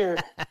my ear.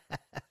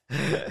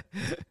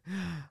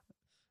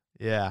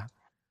 Yeah.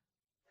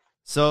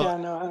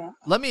 So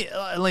let me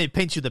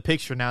paint you the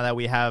picture now that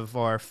we have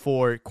our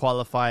 4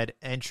 qualified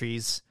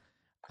entries.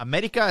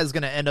 America is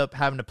going to end up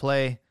having to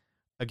play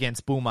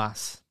against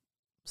Pumas.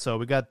 So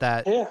we got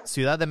that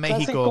Ciudad de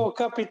Mexico.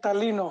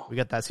 Capitalino. We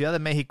got that Ciudad de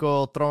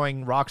Mexico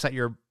throwing rocks at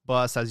your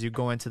bus as you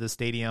go into the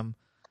stadium.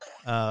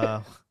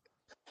 And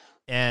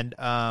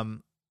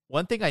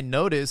One thing I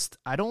noticed,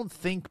 I don't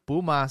think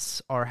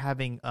Pumas are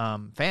having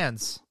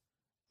fans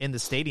in the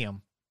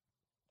stadium.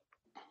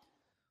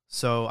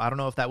 So I don't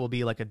know if that will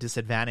be like a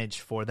disadvantage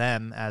for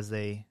them as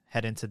they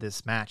head into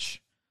this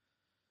match.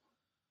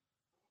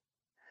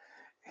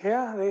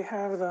 Yeah, they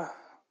have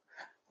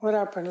what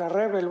happened, La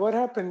Rebel? What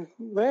happened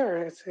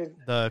there? Is it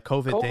The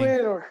COVID thing.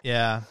 COVID or?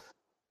 Yeah.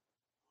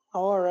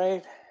 All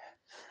right.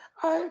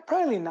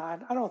 Probably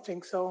not. I don't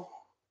think so.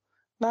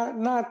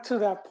 Not to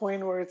that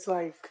point where it's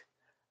like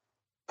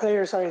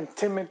players are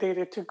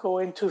intimidated to go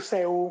into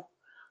Seoul.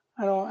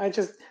 I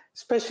just,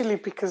 especially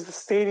because the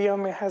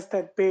stadium, it has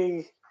that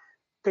big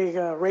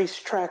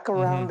racetrack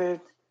Mm-hmm. around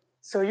it.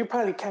 So you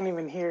probably can't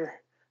even hear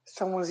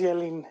someone's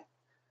yelling,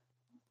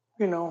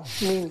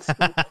 mean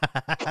stuff.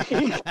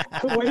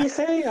 What do you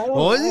say? I don't What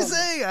know. was he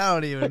saying? I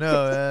don't even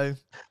know.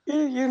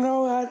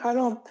 I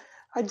don't.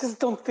 I just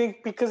don't think,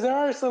 because there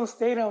are some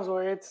stadiums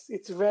where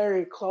it's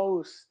very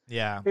close.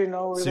 Yeah. They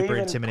Super even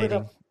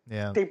intimidating.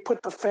 Yeah. they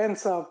put the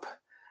fence up,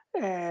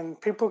 and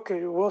people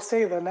will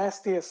say the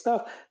nastiest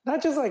stuff.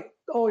 Not just like,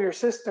 oh, your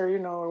sister,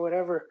 or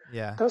whatever.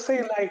 Yeah. They'll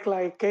say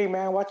like, hey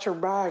man, watch your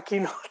back,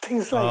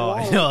 things like Oh,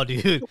 that. I know,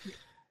 dude.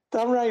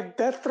 Downright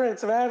death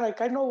threats, man.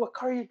 Like, I know what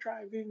car you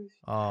drive.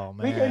 Oh,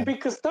 And man.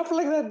 because stuff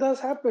like that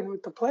does happen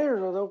with the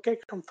players, or they'll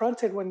get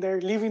confronted when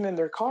they're leaving in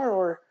their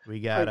car We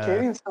or got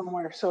getting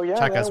somewhere. So yeah,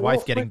 Chaka's that will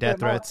wife getting freak death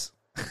them out. threats.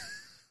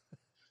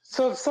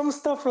 So some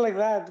stuff like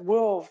that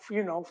will,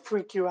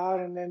 freak you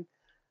out, and then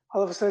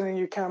all of a sudden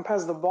you can't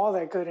pass the ball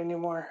that good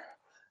anymore.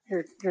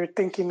 You're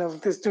thinking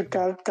of this dude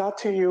got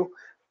to you,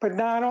 but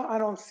no, I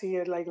don't see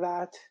it like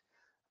that.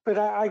 But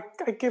I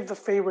give the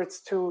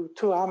favorites to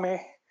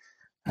Ame.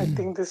 I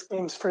think this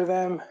game's for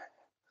them.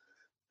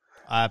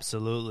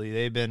 Absolutely.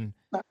 They've been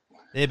I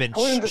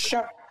wouldn't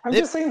discount. I'm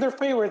they've, just saying they're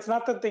favorites,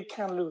 not that they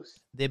can't lose.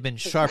 they've been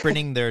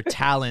sharpening their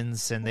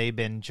talons, and they've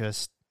been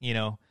just,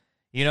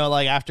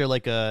 like after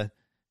like a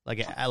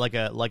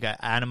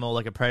animal,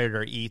 like a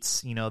predator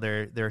eats,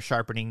 they're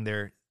sharpening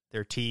their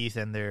teeth,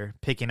 and they're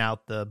picking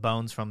out the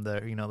bones from their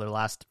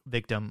last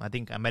victim. I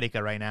think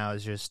America right now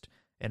is just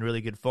in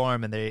really good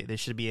form, and they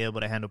should be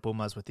able to handle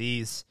Pumas with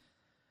ease.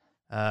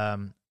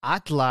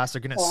 Atlas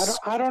are gonna.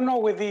 I don't know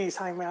with these,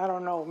 Jaime. I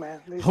don't know,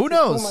 man. Who These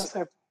knows? Pumas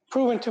have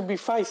proven to be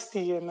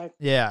feisty, and I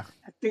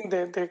think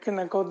that they're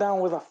gonna go down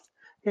with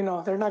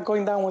they're not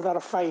going down without a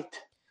fight.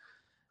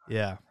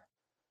 Yeah.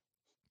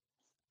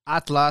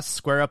 Atlas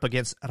square up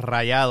against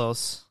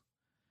Rayados.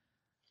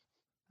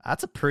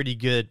 That's a pretty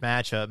good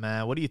matchup,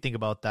 man. What do you think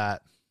about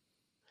that?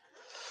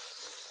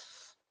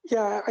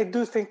 Yeah, I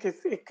do think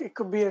it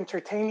could be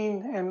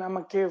entertaining, and I'm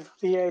gonna give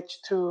the edge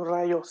to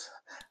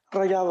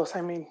Rayados.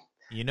 I mean,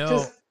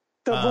 just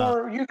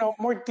the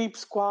more deep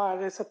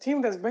squad. It's a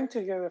team that's been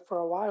together for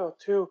a while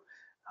too,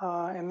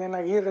 and then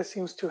Aguirre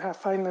seems to have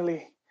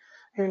finally,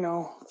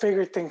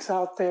 figured things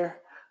out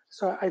there.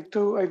 So I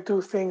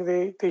do think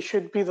they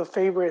should be the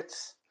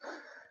favorites.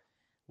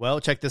 Well,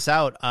 check this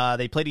out.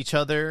 They played each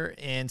other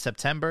in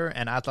September,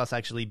 and Atlas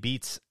actually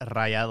beats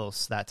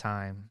Rayados that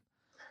time.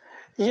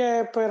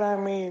 Yeah, but I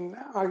mean,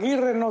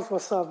 Aguirre knows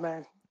what's up,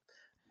 man.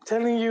 I'm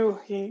telling you,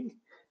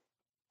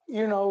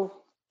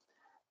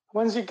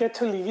 once you get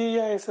to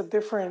Liguilla, it's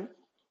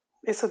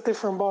a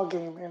different ball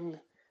game, and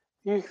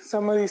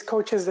some of these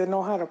coaches that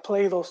know how to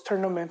play those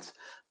tournaments.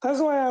 That's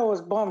why I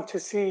was bummed to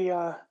see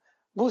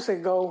Buse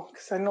go,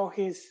 because I know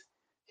he's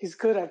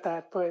good at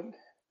that. But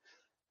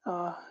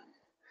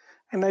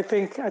and I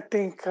think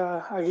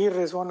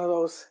Aguirre is one of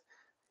those.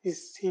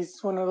 He's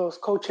one of those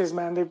coaches,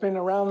 man. They've been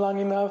around long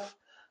enough.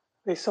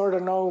 They sort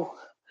of know.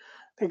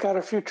 They got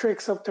a few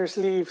tricks up their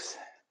sleeves.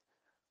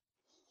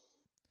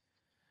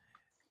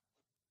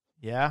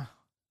 Yeah.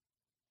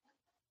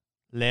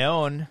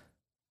 León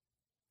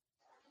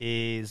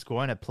is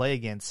going to play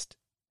against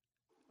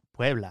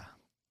Puebla.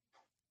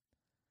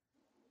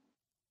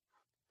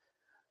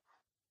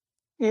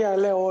 Yeah,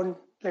 León,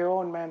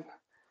 man.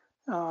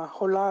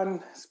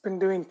 Holland has been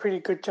doing pretty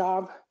good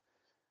job.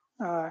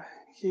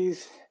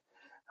 He's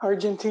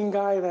Argentine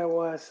guy that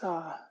was,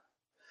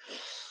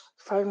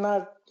 if I'm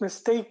not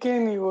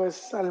mistaken, he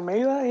was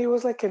Almeida. He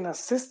was like an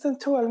assistant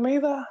to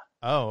Almeida.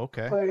 Oh,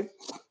 okay.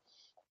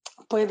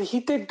 But he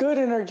did good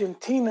in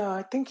Argentina.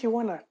 I think he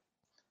won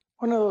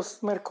one of those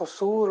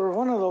Mercosur or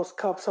one of those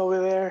cups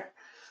over there.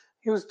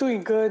 He was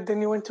doing good.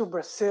 Then he went to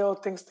Brazil.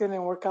 Things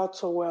didn't work out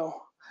so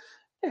well.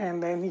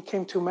 And then he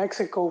came to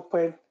Mexico,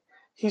 but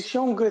he's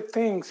shown good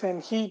things.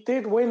 And he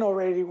did win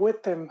already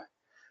with them.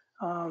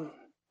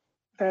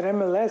 That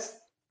MLS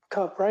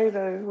Cup, right?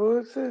 What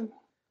was it?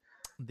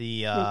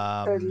 The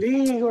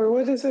league, or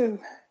what is it?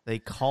 They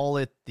call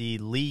it the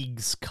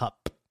Leagues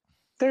Cup.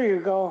 There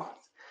you go.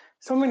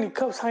 So many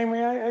cups, Jaime.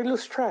 I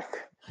lose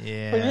track.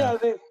 Yeah. But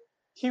yeah,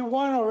 he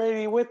won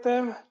already with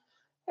them,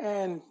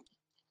 and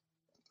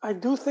I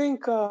do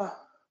think I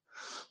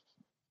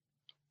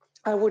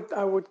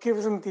would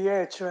give them the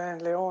edge, man.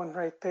 León,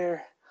 right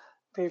there.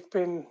 They've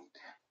been.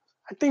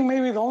 I think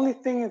maybe the only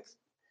thing is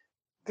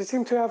they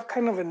seem to have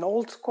kind of an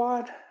old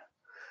squad.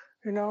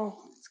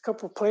 It's a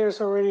couple of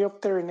players already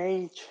up there in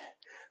age,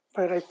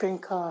 but I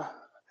think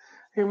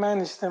you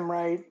manage them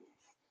right.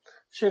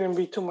 Shouldn't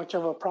be too much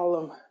of a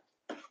problem.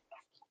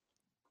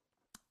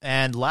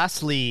 And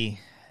lastly,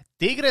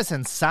 Tigres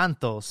and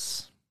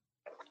Santos.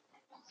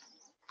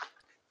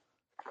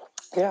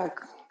 Yeah,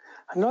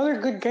 another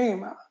good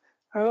game.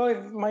 I know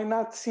it might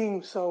not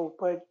seem so,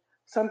 but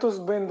Santos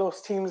been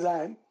those teams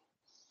that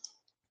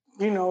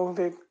they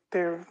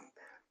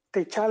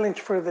they challenge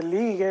for the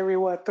league every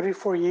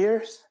 3-4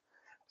 years.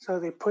 So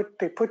they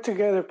put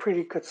together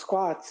pretty good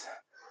squads,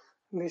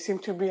 and they seem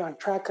to be on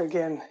track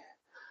again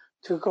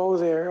to go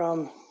there.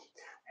 And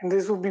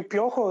this will be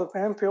Piojo,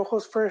 man.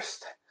 Piojo's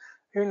first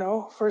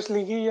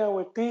liguilla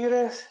with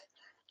Tigres.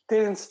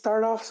 Didn't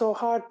start off so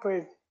hot,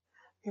 but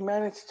he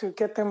managed to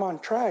get them on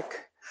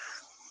track.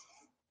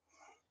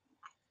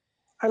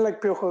 I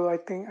like Piojo. I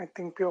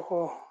think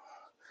Piojo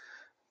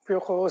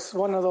was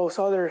one of those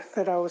other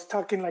that I was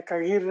talking like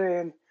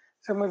Aguirre and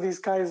some of these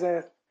guys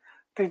that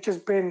they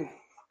just been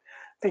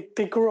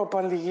they grew up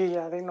on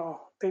liguilla.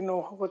 They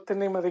know what the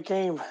name of the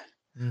game.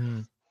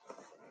 Mm-hmm.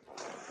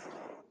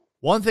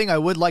 One thing I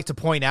would like to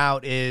point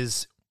out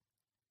is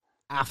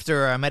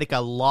after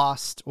America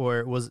lost,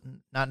 or was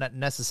not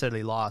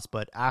necessarily lost,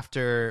 but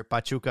after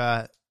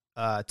Pachuca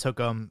took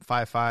them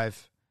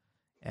 5-5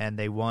 and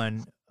they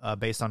won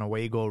based on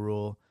away goal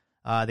rule,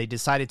 they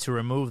decided to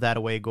remove that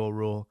away goal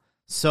rule.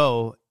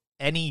 So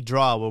any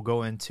draw will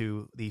go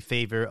into the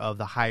favor of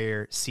the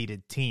higher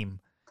seeded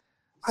team.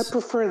 I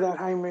prefer that,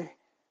 Jaime.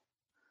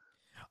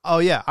 Oh,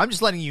 yeah. I'm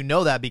just letting you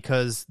know that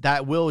because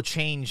that will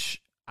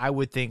change, I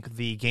would think,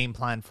 the game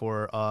plan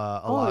for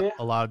a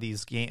lot of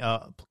these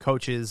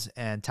coaches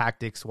and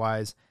tactics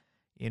wise,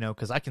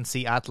 because I can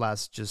see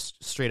Atlas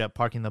just straight up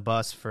parking the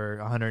bus for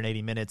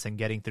 180 minutes and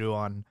getting through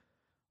on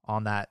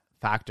that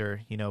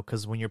factor,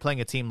 because when you're playing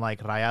a team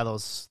like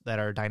Rayados that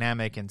are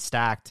dynamic and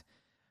stacked,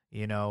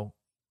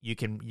 you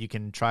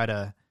can try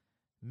to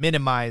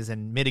minimize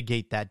and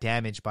mitigate that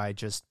damage by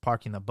just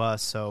parking the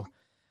bus. So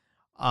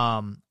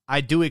I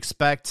do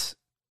expect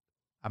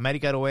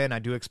America to win. I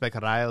do expect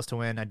Rayados to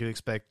win. I do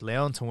expect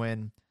León to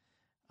win.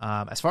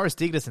 As far as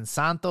Tigres and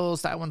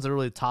Santos, that one's a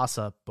really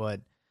toss-up,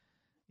 but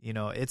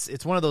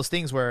it's one of those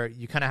things where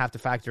you kind of have to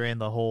factor in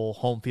the whole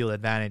home field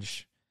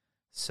advantage.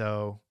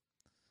 So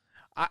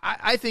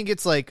I think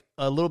it's like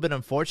a little bit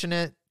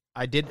unfortunate.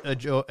 I did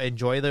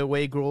enjoy the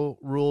away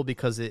rule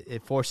because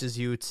it forces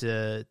you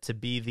to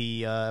be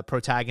the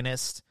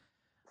protagonist.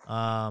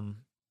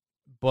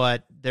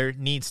 But there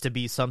needs to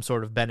be some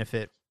sort of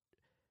benefit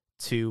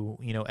to,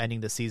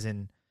 ending the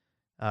season,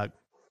 on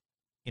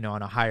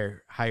a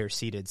higher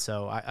seeded.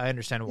 So I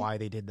understand why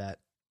they did that.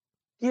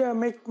 Yeah,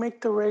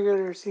 make the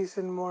regular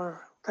season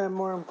more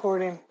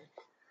important.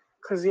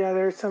 Because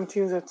there are some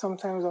teams that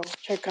sometimes I'll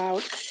check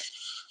out.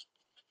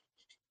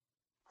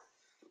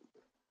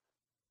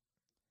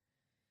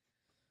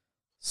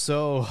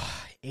 So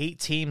 8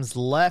 teams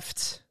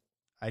left.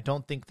 I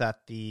don't think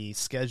that the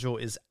schedule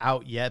is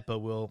out yet, but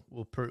we'll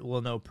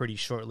know pretty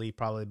shortly,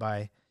 probably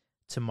by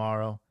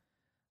tomorrow,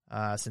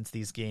 since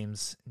these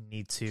games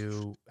need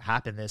to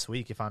happen this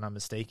week, if I'm not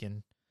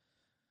mistaken.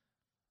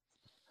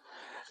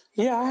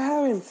 Yeah, I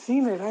haven't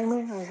seen it. I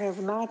mean, I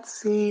have not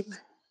seen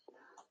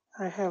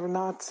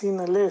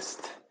the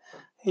list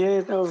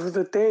yet of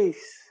the days,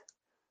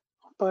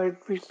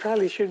 but we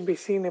probably should be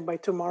seeing it by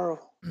tomorrow.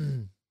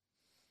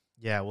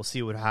 Yeah, we'll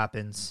see what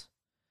happens.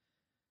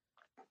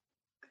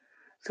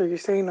 So you're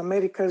saying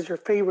America's your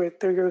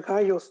favorite? They're your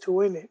gallos to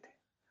win it.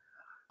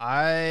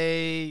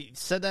 I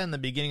said that in the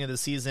beginning of the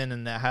season,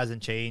 and that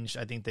hasn't changed.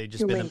 I think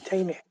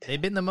maintain it. They've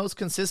been the most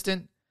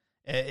consistent.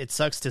 It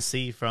sucks to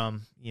see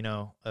from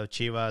a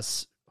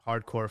Chivas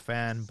hardcore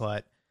fan,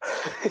 but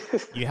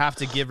you have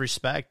to give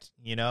respect.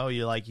 You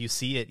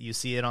see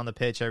it on the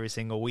pitch every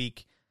single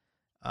week.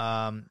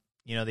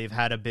 They've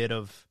had a bit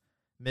of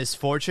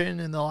misfortune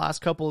in the last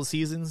couple of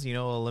seasons,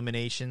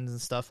 eliminations and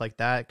stuff like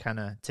that,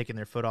 kind of taking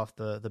their foot off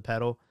the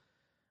pedal.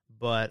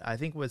 But I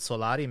think with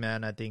Solari,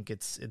 man, I think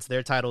it's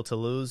their title to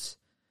lose.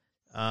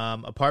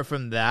 Apart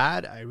from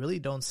that, I really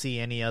don't see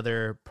any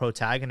other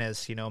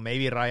protagonists,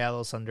 maybe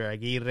Rayados under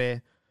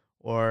Aguirre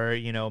or,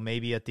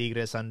 maybe a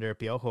Tigres under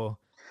Piojo.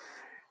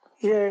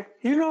 Yeah,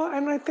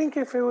 and I think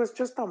if it was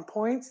just on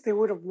points, they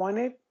would have won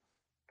it.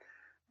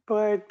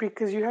 But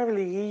because you have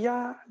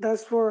Liguilla,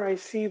 that's where I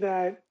see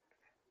that,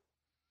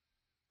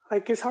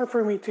 like, it's hard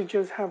for me to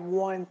just have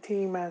one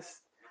team as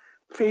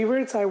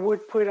favorites. I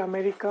would put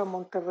America,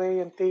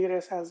 Monterrey, and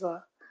Tigres as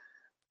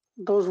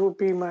those would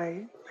be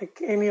my,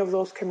 like, any of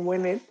those can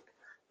win it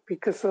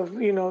because of,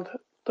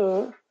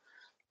 the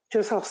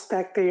just how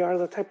stacked they are,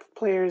 the type of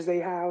players they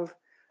have,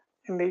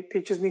 and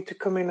they just need to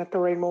come in at the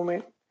right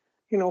moment.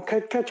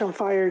 Catch on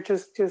fire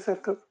just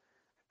at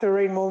the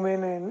right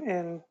moment,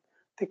 and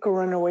they could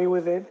run away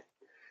with it.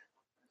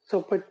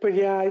 So, but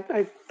yeah,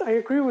 I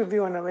agree with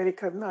you on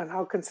America on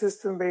how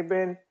consistent they've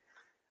been.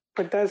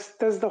 But that's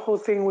the whole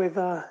thing with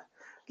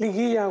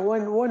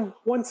Liguilla.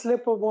 One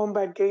slip of one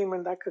bad game,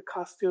 and that could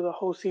cost you the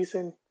whole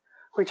season,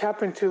 which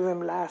happened to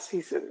them last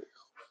season.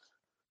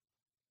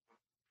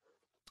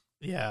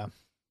 Yeah.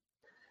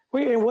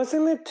 Wait, and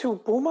wasn't it to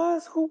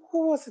Pumas? Who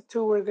was it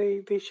to where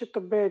they shit the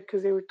bed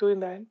because they were doing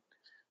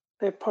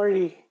that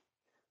party?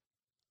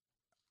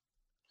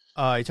 You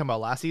talking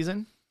about last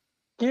season?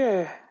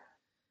 Yeah.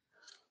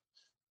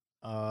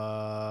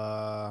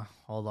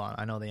 Hold on.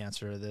 I know the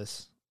answer to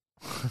this.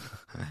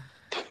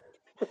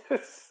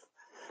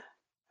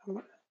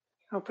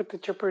 I'll put the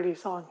Jeopardy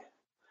song.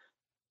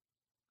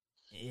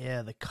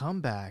 Yeah, the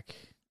comeback.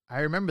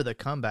 I remember the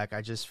comeback.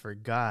 I just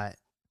forgot.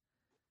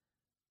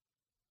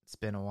 It's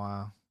been a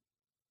while.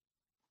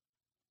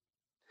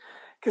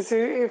 Because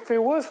if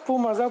it was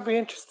Pumas, that'd be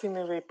interesting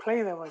if they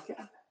play them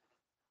again.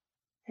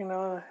 You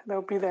know,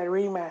 that'll be that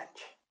rematch.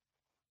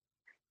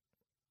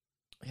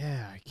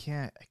 Yeah, I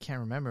can't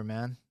remember,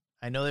 man.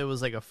 I know it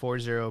was like a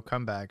 4-0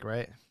 comeback,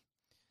 right?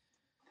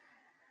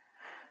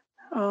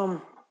 I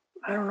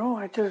don't know.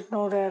 I just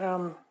know that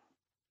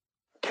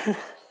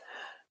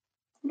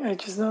I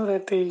just know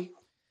that they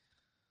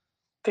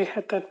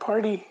had that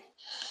party.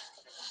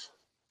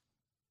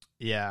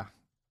 Yeah.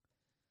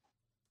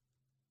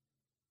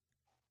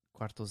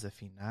 Cuartos de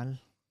final.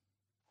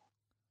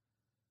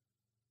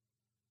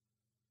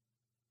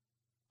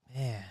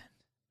 Man.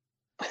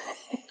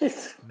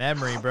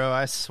 Memory, bro.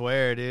 I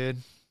swear, dude.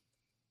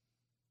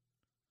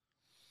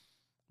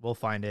 We'll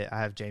find it.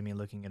 I have Jamie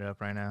looking it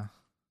up right now.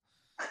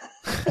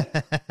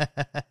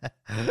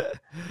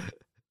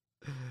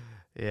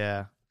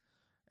 Yeah.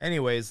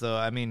 Anyways, though,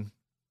 I mean,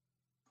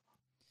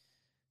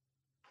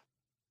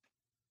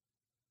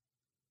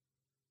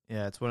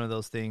 yeah, it's one of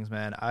those things,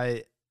 man.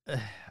 I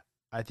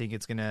think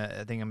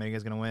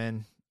America's gonna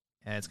win,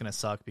 and it's gonna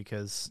suck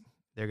because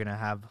they're gonna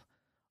have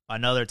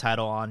another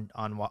title on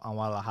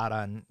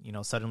Guadalajara, and you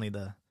know suddenly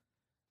the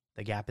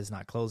gap is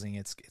not closing;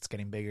 it's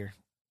getting bigger.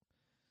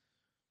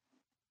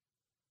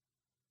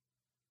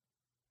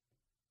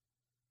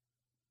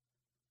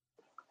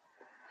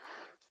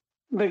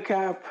 The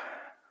gap.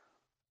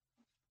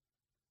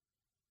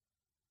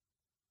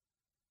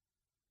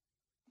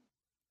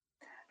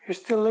 You're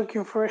still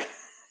looking for it.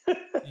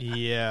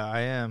 Yeah,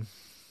 I am.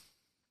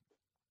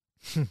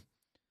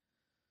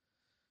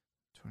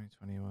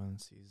 2021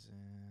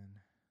 season.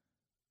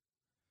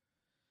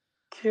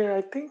 Here,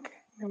 I think.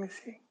 Let me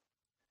see. I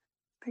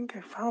think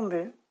I found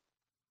it.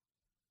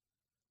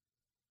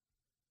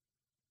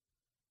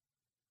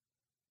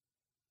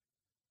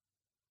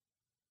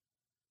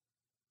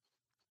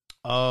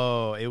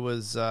 Oh, it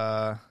was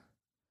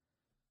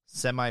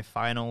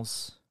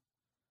semifinals.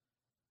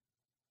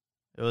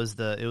 It was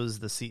the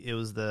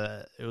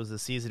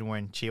season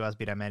when Chivas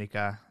beat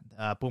America.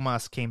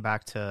 Pumas came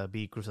back to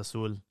beat Cruz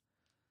Azul.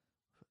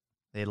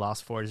 They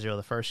lost 4-0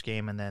 the first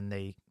game, and then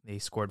they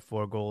scored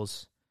 4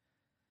 goals,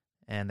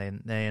 and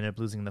then they ended up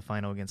losing the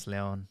final against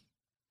León.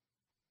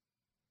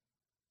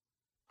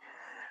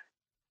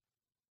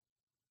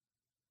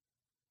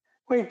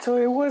 Wait, so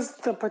it was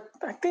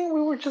I think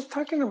we were just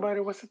talking about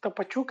it. Was it the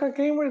Pachuca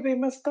game where they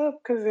messed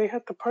up because they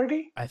had the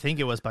party? I think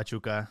it was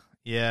Pachuca.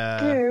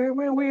 Yeah, Yeah,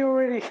 we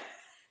already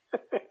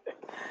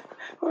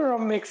we're all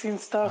mixing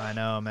stuff. I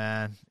know,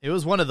 man. It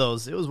was one of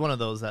those. It was one of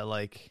those that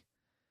like,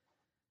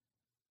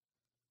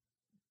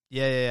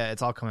 yeah.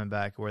 It's all coming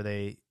back where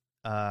they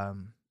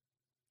won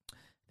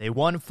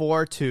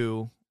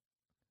 4-2.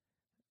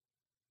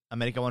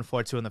 America won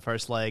 4-2 in the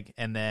first leg,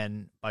 and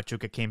then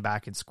Pachuca came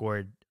back and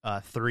scored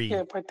 3.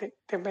 Yeah, but the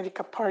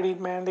America partied,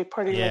 man. They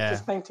partied like Yeah,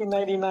 it's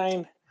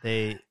 1999.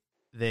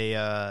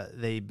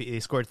 They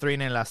scored 3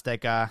 in El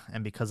Azteca,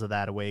 and because of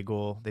that away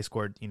goal, they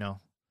scored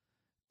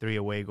 3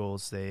 away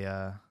goals. They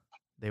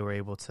were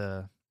able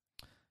to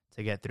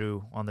get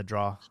through on the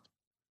draw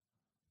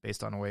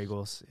based on away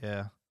goals.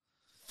 Yeah,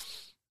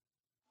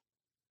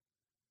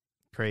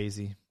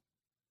 crazy.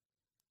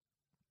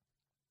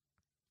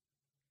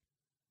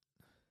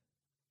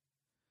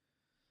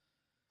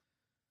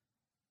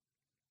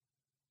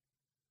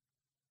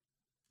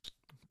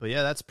 But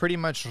yeah, that's pretty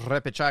much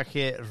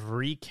repechaje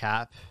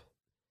recap.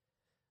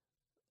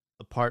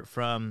 Apart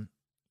from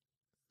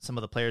some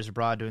of the players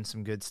abroad doing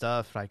some good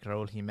stuff, like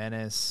Raul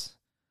Jimenez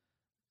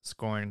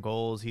scoring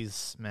goals.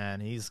 He's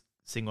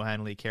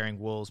single-handedly carrying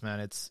Wolves, man.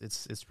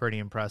 It's pretty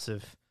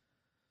impressive.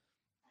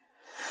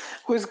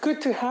 It was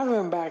good to have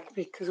him back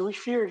because we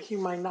feared he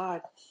might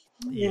not.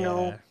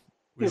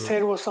 His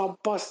head was all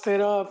busted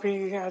up.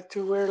 He had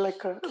to wear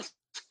like a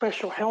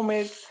special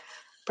helmet,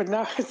 but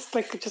now it's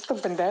like just a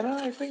bandana,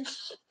 I think.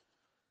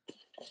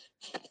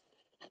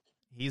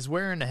 He's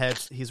wearing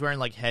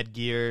like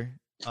headgear.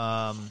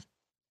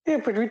 Yeah,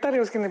 but we thought it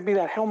was going to be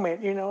that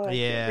helmet, like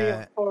yeah.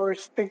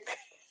 reinforced.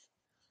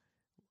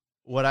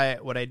 What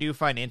I do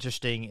find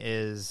interesting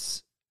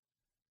is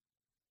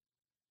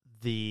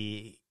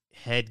the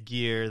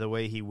headgear, the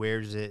way he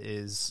wears it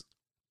is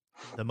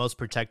the most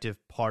protective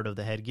part of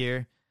the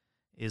headgear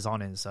is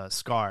on his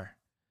scar.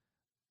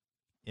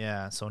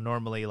 Yeah, so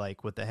normally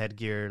like with the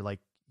headgear, like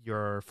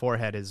your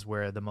forehead is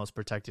where the most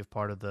protective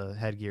part of the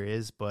headgear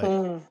is, but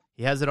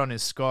he has it on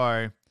his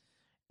scar,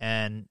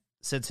 and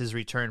since his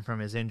return from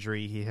his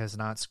injury, he has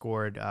not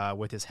scored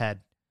with his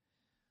head.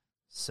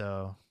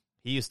 So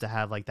he used to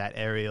have like that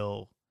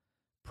aerial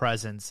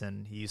presence,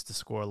 and he used to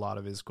score a lot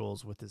of his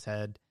goals with his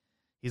head.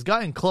 He's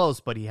gotten close,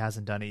 but he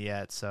hasn't done it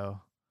yet,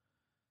 so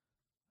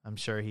I'm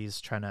sure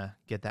he's trying to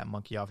get that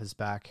monkey off his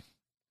back.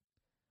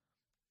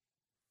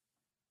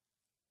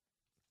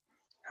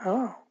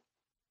 Oh.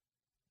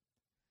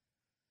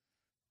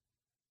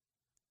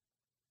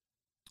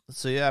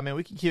 So yeah, I mean,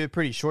 we can keep it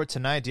pretty short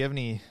tonight. Do you have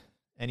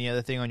any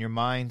other thing on your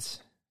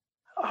minds?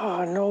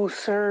 Oh, no,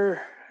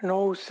 sir.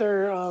 No,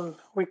 sir.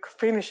 We could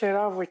finish it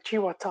off with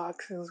Chihuahua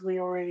talk since we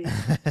already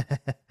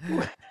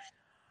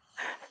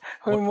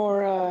we're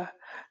more.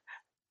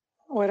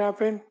 What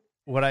happened?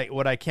 What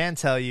I can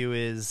tell you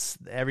is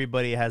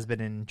everybody has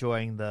been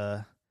enjoying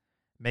the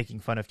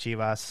making fun of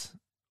Chivas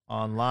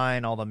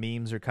online. All the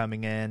memes are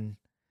coming in,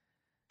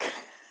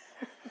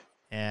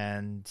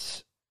 and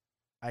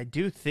I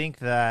do think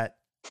that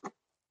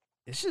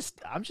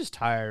I'm just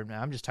tired,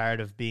 man. I'm just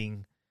tired of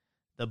being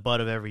the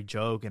butt of every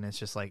joke, and it's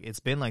just like it's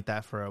been like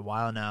that for a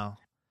while now,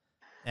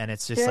 and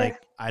it's just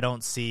like I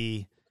don't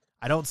see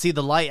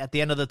the light at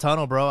the end of the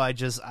tunnel, bro. I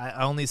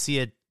only see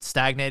it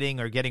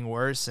stagnating or getting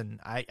worse, and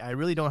I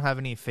really don't have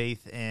any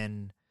faith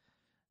in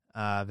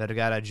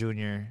Vergara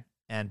Jr.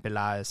 and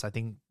Peláez. I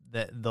think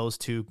that those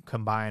two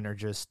combined are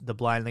just the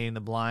blind leading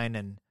the blind,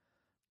 and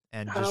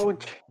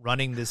just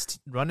running this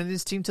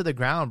team to the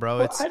ground, bro.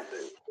 Well,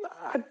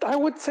 I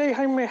would say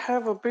I may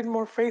have a bit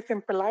more faith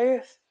in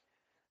Peláez.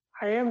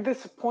 I am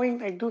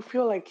disappointed. I do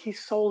feel like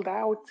he's sold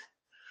out,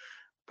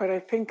 but I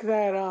think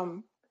that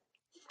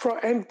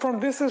from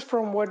this is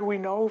from what we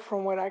know,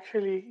 from what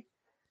actually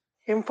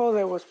info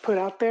that was put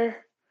out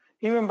there,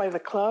 even by the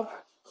club.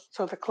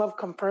 So the club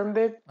confirmed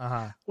it.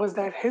 Was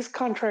that his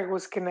contract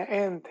was going to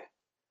end,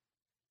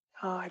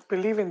 I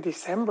believe, in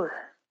December.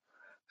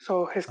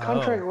 So his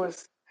contract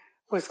was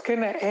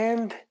going to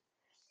end,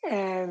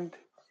 and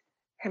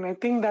I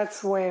think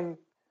that's when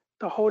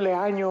the whole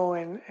Leaño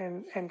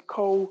and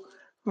co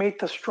made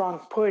the strong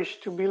push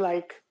to be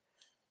like,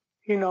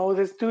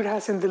 this dude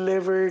hasn't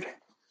delivered,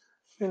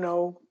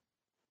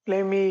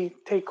 let me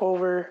take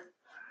over.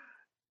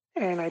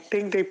 And I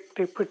think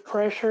they put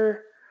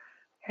pressure,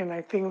 and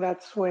I think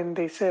that's when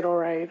they said, all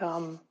right,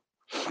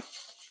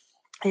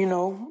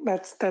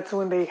 that's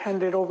when they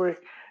handed over.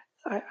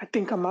 I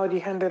think Amadi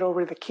handed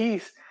over the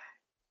keys.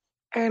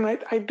 And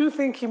I do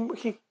think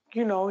he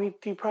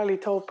probably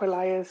told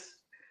Peláez,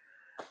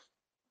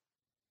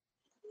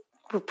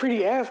 we're pretty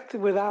effed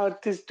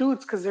without these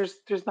dudes because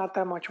there's not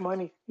that much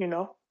money,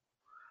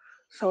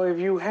 So if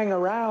you hang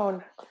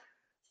around,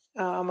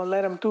 I'm gonna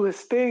let him do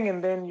his thing,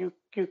 and then you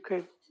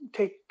could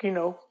take,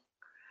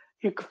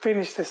 you could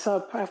finish this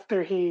up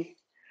after he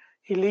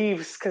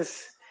leaves.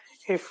 Because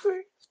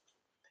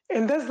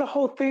and that's the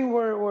whole thing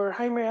where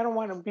Jaime, I don't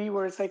want to be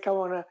where it's like I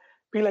want to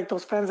be like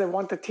those fans that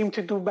want the team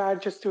to do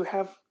bad just to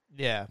have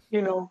that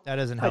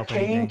doesn't help a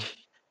change.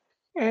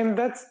 anything. And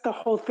that's the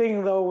whole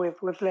thing though with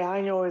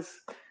Leaño is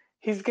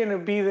he's gonna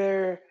be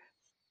there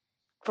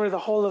for the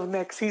whole of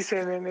next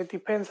season, and it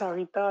depends how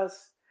he does,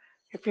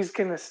 if he's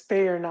gonna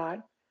stay or not.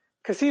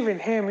 Because even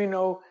him,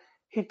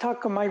 he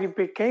talked a mighty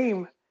big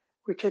game,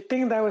 which I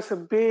think that was a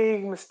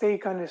big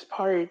mistake on his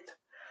part,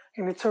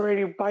 and it's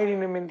already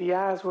biting him in the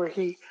ass. Where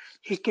he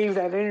gave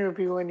that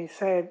interview and he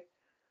said,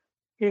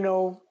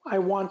 I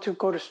want to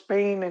go to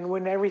Spain and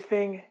win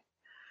everything.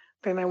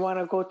 Then I want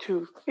to go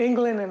to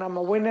England and I'm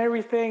gonna win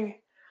everything.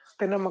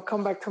 Then I'm gonna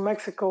come back to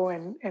Mexico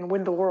and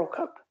win the World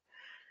Cup.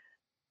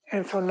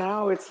 And so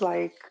now it's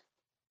like,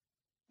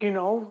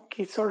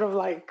 he's sort of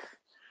like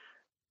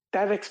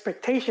that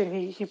expectation.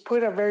 He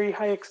put a very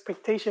high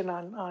expectation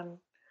on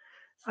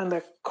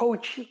the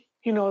coach,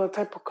 the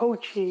type of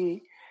coach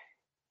he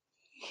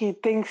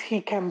thinks he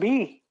can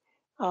be.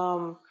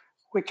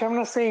 Which I'm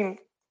not saying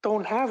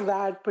don't have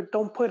that, but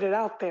don't put it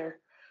out there,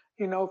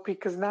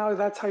 because now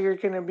that's how you're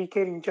going to be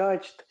getting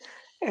judged.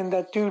 And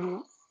that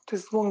dude,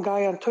 this one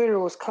guy on Twitter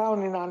was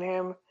clowning on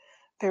him.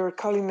 They were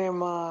calling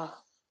him, oh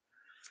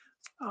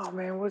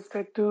man, what's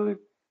that dude?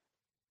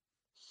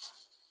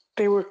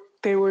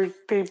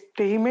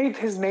 He made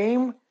his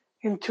name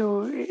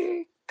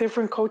into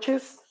different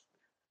coaches,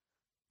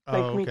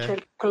 like Michel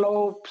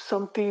Klopp,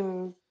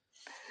 something.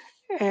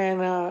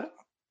 And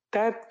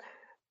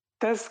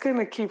that's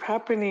gonna keep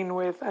happening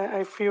with,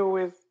 I feel,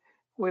 with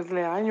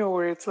Leaño,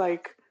 where it's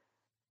like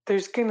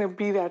there's gonna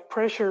be that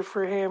pressure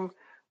for him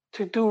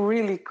to do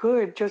really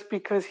good just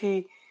because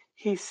he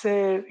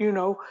said,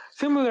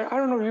 similar. I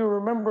don't know if you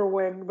remember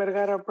when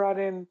Vergara brought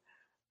in.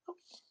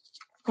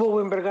 Well,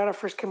 when Vergara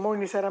first came on,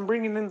 he said, "I'm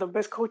bringing in the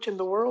best coach in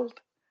the world."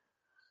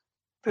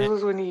 This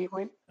was when he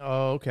went.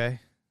 Oh, okay.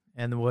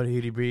 And what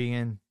did he bring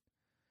in?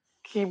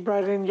 He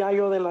brought in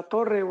Yayo de la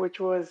Torre, which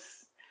was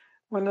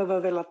one of the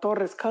De La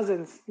Torre's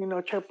cousins.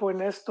 Chepo and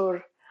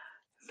Nestor.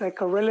 It's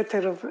like a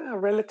relative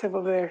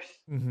of theirs.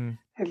 Mm-hmm.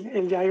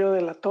 El Yayo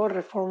de la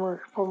Torre,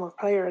 former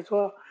player as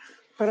well.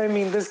 But I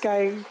mean, this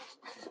guy,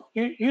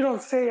 you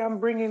don't say I'm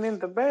bringing in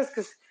the best,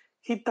 because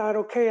he thought,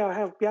 okay, I'll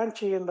have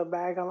Bianchi in the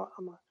bag. I'm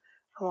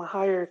gonna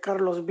hire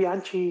Carlos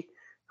Bianchi,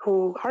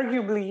 who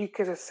arguably you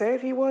could have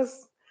said he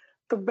was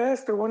the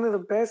best or one of the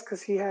best,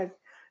 because he had,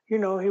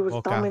 He was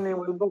Boca. dominant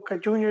with Boca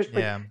Juniors, but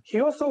Yeah. he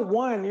also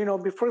won.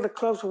 Before the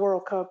Clubs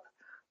World Cup,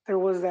 there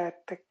was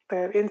that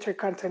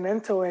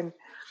Intercontinental, and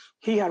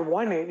he had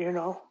won it.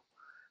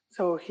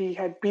 So he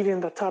had beaten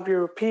the top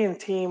European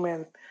team,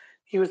 and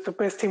he was the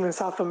best team in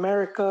South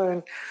America,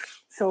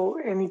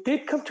 and he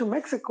did come to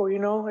Mexico.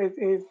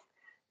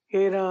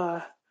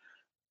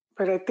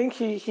 But I think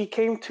he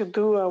came to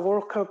do a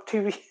World Cup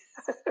TV.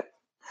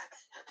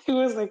 He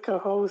was like a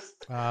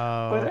host,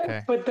 Oh, but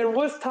okay. but there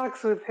was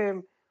talks with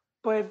him,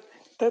 but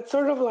that's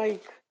sort of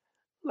like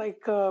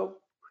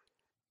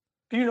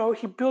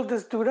he built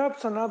this dude up,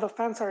 so now the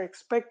fans are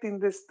expecting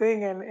this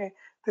thing and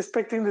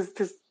expecting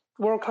this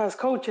world class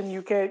coach, and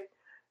you get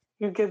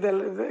the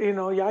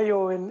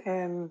Yayo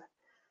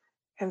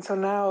and so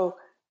now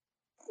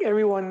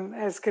everyone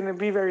is going to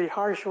be very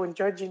harsh when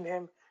judging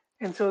him,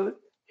 and so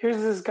here's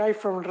this guy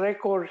from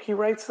Record. He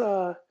writes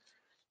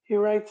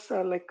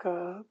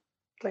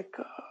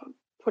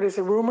what is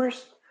it,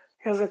 rumors.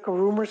 He has like a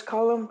rumors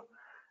column,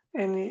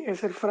 and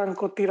it's a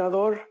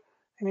francotirador,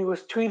 and he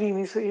was tweeting.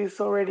 He's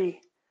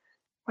already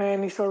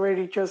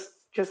just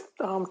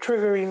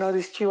triggering all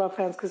these Chiva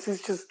fans because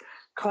he's just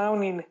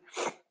clowning.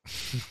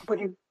 But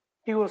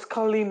he was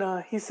calling.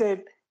 He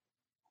said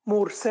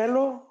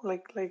Murcelo,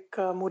 like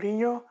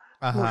Mourinho,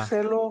 Uh-huh.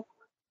 Murcelo,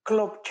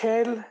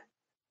 Klopchel,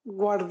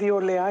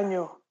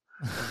 Guardioleaño.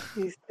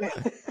 He's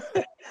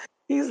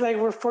he's like,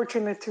 we're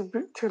fortunate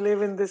to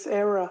live in this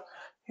era.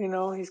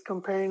 He's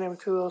comparing them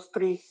to those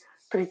three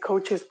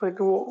coaches, but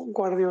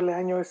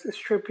Guardioleaño is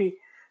trippy.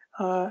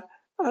 I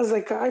was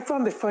like, I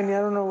found it funny. I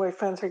don't know why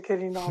fans are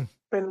getting all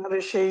bent out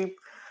of shape.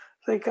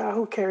 Like,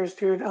 who cares,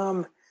 dude?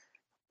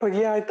 But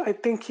yeah, I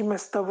think he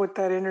messed up with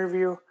that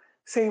interview.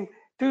 Same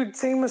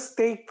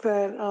mistake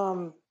that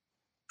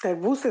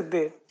Vucevic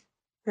did.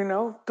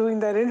 Doing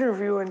that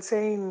interview and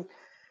saying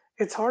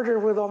it's harder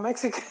with all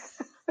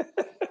Mexicans.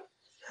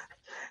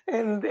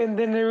 and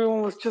then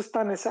everyone was just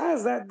on his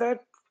ass. That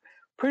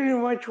pretty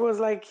much was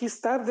like he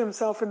stabbed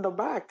himself in the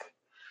back.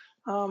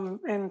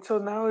 And so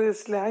now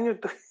it's Leaño.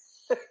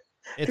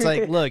 It's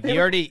like, look, they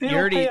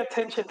don't pay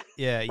attention.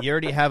 Yeah, you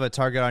already have a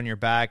target on your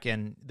back,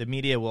 and the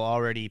media will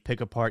already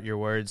pick apart your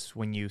words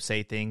when you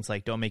say things.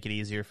 Like, don't make it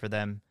easier for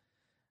them.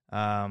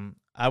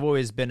 I've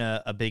always been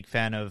a big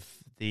fan of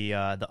the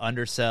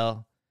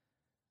undersell.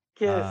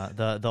 Yes.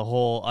 The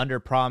whole under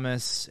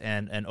promise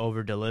and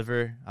over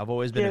deliver. I've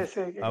always been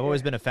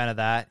a fan of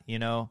that,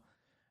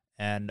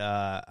 And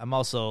I'm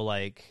also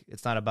like,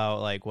 it's not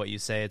about like what you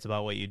say, it's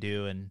about what you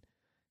do.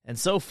 And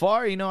so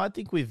far, I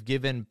think we've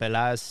given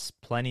Peláez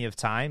plenty of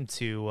time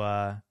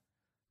to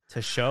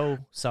show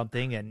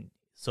something, and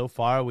so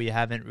far we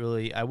haven't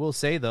really. I will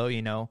say though,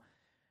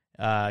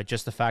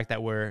 just the fact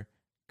that we're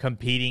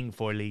competing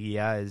for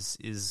Liguilla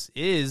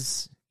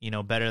is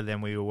better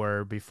than we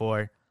were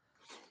before.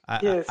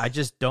 I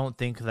just don't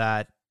think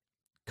that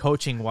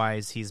coaching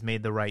wise he's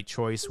made the right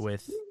choice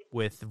with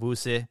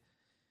Vuce,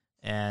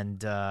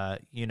 and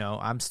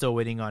I'm still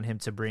waiting on him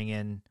to bring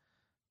in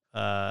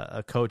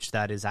a coach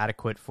that is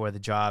adequate for the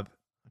job,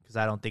 because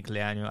I don't think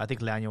Leaño. I think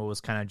Leaño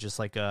was kind of just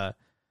like a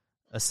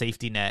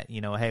safety net.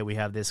 Hey, we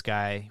have this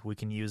guy, we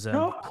can use him.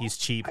 No, he's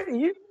cheap.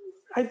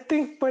 I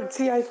think, but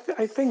see, I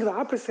think the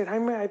opposite.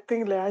 I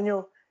think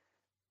Leaño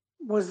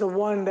was the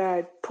one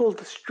that pulled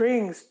the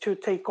strings to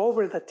take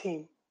over the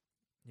team.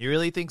 You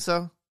really think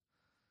so?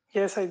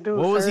 Yes, I do.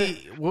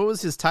 What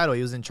was his title?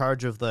 He was in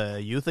charge of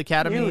the youth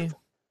academy.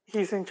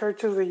 He's in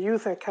charge of the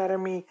youth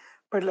academy,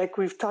 but like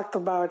we've talked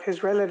about,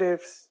 his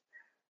relatives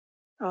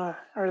are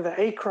the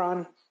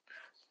Akron,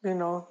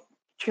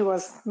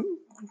 Chivas'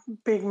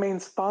 big main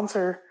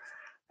sponsor,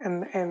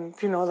 and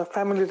the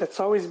family that's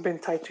always been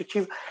tied to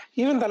Chivas.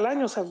 Even the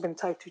Laños have been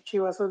tied to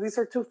Chivas. So these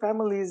are two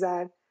families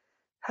that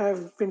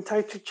have been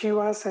tied to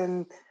Chivas,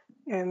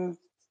 and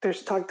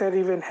there's talk that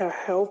even have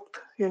helped,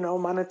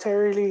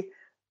 monetarily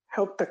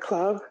helped the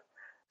club.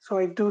 So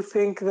I do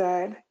think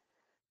that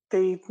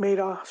they made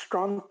a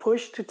strong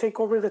push to take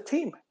over the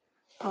team.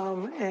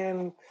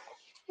 And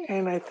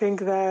I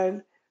think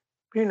that,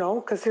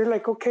 because they're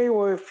like, okay,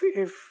 well, if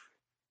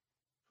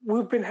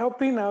we've been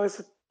helping, now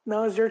is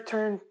your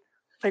turn.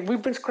 Like,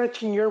 we've been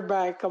scratching your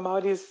back.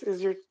 Amaury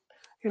is your,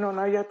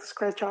 now you have to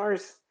scratch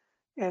ours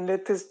and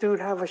let this dude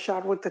have a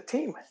shot with the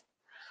team.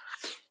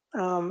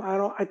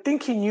 I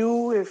think he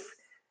knew if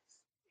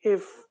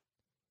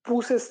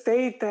Vuce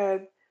stayed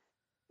that,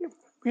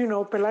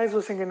 Peláez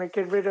wasn't going to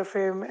get rid of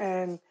him,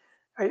 and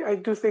I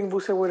do think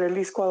Vuce would at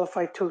least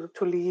qualify to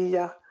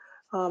Liguilla.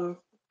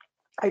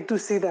 I do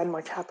see that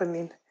much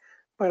happening,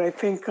 but I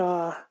think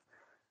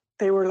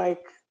they were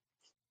like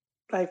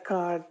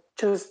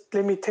just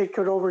let me take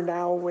it over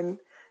now. When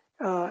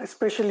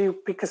especially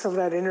because of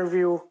that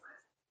interview,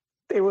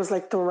 it was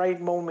like the right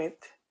moment.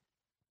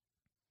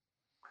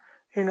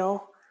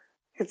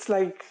 It's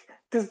like,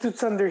 this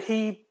dude's under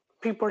heat.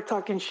 People are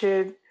talking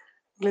shit.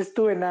 Let's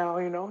do it now.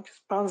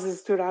 Just bounce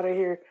this dude out of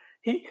here.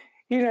 He,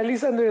 at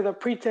least under the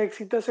pretext,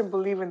 he doesn't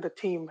believe in the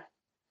team.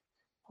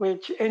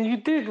 And you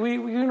did.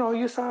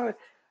 You saw it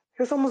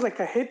was almost like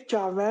a hit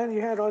job, man. You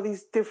had all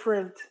these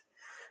different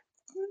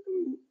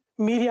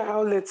media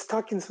outlets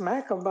talking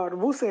smack about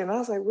Buse, and I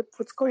was like,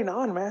 what's going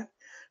on, man?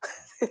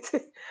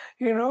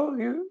 You know,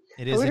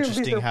 It I is wouldn't be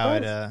interesting how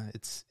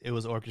surprised. it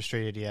was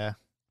orchestrated. Yeah.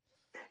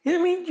 Yeah,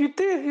 I mean, you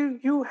did.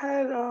 You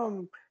had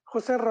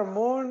Jose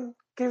Ramon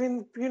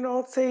giving,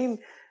 saying,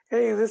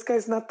 "Hey, this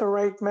guy's not the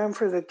right man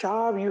for the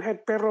job." You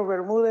had Perro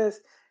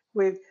Bermudez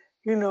with,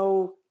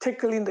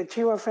 tickling the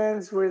Chiva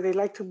fans where they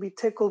like to be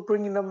tickled,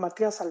 bringing up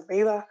Matias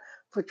Almeida,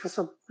 which was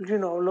a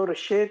load of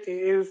shit.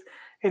 It was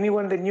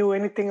anyone that knew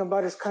anything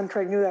about his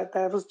contract knew that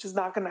that was just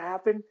not going to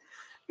happen.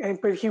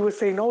 But he was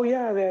saying, "Oh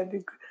yeah,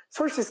 the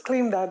sources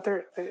claim that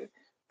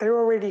they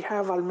already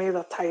have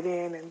Almeida tied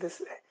in, and this,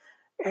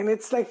 and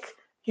it's like."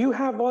 You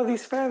have all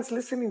these fans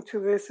listening to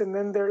this, and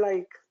then they're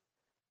like,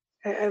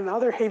 and now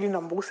they're hating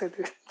on Musa,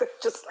 dude. They're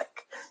just like,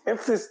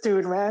 F this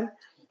dude, man.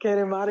 Get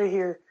him out of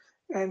here.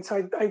 And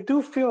so I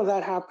do feel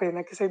that happen.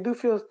 Because I do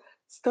feel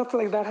stuff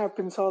like that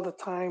happens all the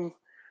time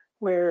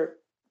where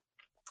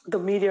the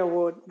media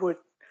would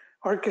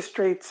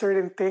orchestrate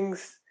certain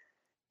things.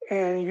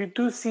 And you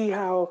do see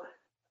how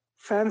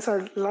fans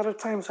are, a lot of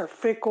times, are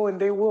fickle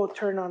and they will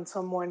turn on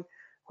someone.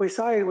 We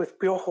saw it with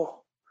Piojo.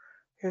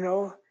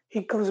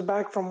 He comes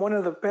back from one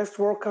of the best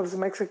World Cups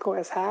Mexico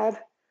has had,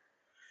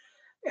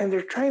 and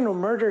they're trying to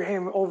murder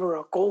him over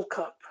a Gold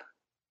Cup.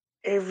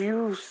 If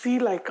you see,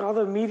 like, all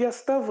the media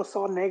stuff was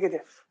all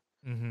negative.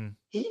 Mm-hmm.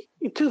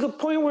 To the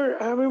point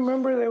where I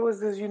remember there was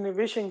this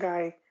Univision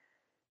guy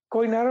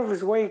going out of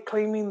his way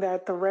claiming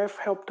that the ref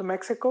helped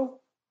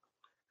Mexico.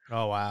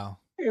 Oh, wow.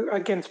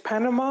 Against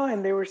Panama, and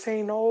they were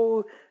saying,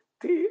 "Oh,"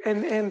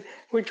 and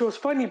which was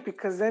funny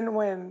because then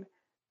when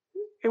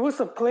it was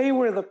a play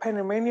where the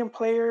Panamanian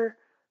player,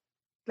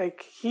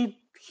 like, he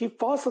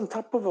falls on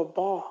top of a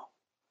ball.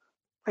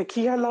 Like,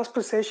 he had lost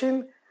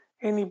possession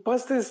and he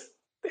busts this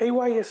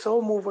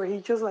AYSO move where he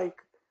just like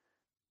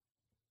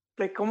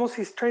almost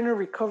he's trying to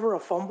recover a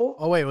fumble.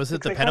 Oh wait, was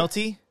it the Like,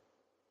 penalty?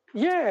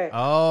 yeah.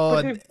 Oh,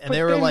 But and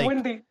they were then like,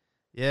 when they,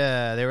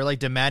 they were like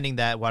demanding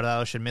that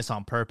Guardado should miss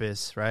on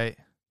purpose, right?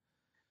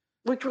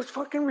 which was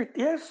fucking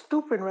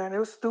stupid, man. It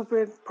was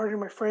stupid. Pardon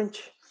my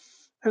French.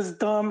 It was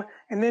dumb.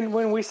 And then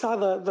when we saw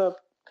the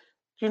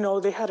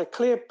they had a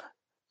clip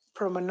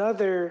from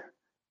another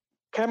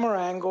camera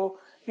angle,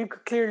 you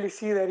could clearly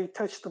see that he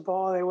touched the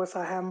ball. It was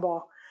a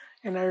handball.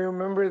 And I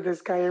remember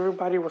this guy,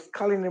 everybody was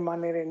calling him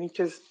on it, and he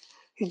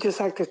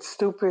just acted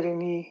stupid,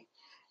 and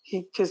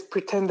he just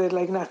pretended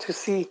like not to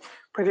see,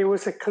 but it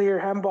was a clear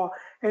handball.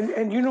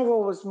 And you know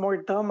what was more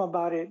dumb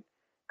about it?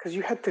 Because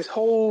you had this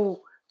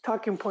whole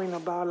talking point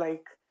about,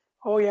 like,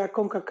 oh yeah,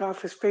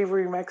 CONCACAF is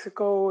favoring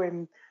Mexico,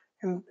 and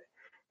and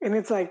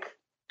it's like,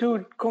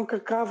 dude,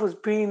 CONCACAF was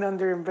being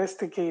under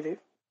investigated.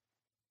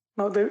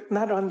 No, they're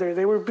not under.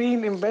 They were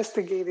being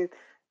investigated.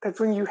 That's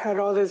when you had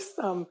all this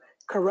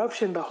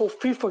corruption, the whole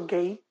FIFA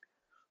gate.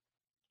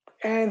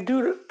 And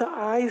dude, the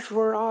eyes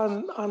were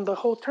on the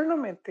whole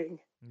tournament thing.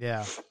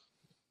 Yeah.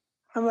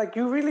 I'm like,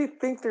 you really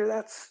think they're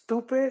that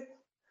stupid?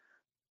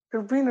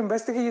 They're being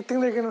investigated. You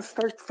think they're gonna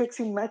start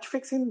match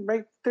fixing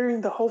right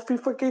during the whole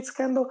FIFA gate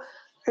scandal?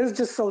 It's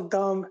just so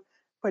dumb.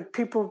 But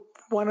people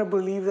want to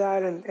believe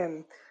that,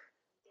 and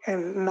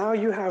now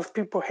you have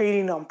people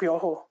hating on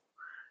Piojo.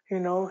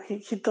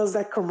 He does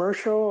that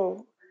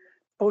commercial,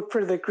 vote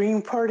for the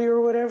Green Party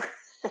or whatever.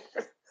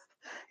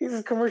 He's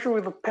a commercial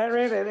with a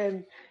parrot,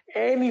 and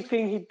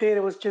anything he did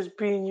was just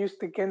being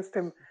used against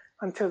him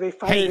until they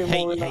fired him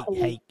over the whole.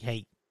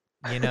 Hate.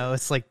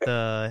 It's like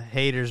the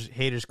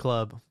haters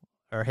club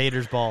or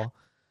haters ball.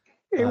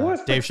 It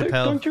was, Dave but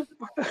Chappelle. don't you?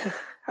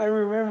 I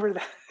remember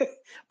that.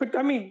 But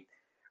I mean,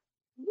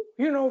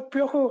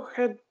 Piojo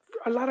had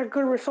a lot of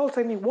good results,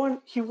 and he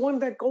won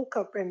that Gold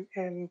Cup,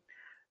 and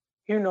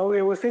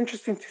it was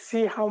interesting to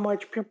see how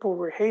much people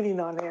were hating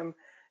on him.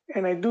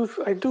 And I do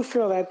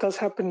feel that does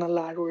happen a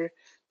lot, where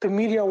the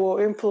media will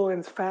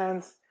influence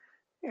fans,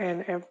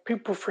 and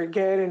people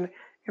forget. And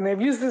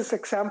I've used this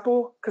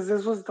example because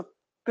this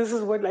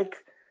is what,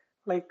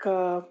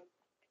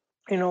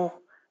 you know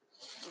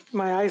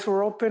my eyes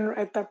were open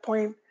at that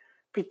point,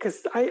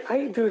 because I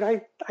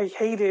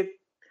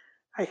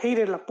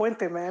hated La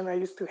Puente, man. I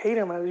used to hate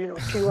him.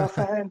 As Chihuahua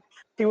fan.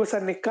 He was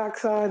at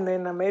Necaxa and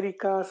then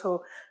America,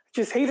 so I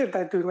just hated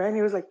that dude, man.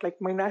 He was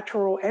like my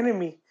natural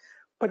enemy.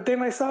 But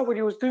then I saw what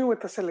he was doing with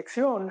the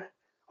selección.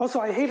 Also,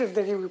 I hated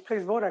that he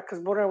replaced Bora, because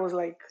Bora was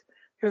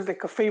he was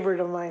like a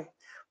favorite of mine.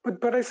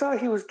 But I saw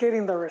he was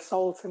getting the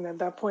results, and at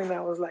that point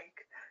I was like,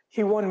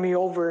 he won me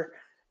over.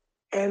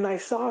 And I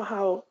saw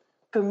how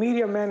the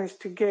media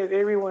managed to get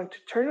everyone to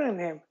turn on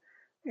him.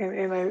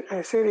 And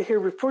I said it here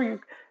before, you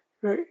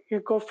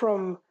go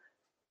from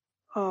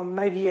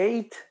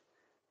 98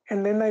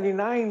 and then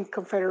 99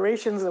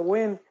 Confederations a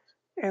win,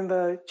 and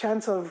the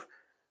chance of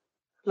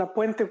La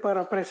Puente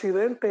para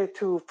presidente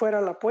to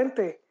fuera La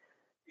Puente.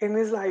 And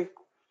it's like,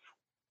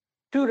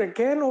 dude,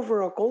 again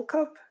over a Gold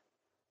Cup?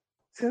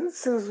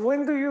 Since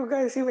when do you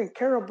guys even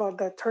care about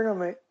that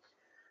tournament?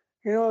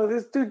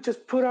 This dude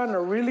just put on a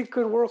really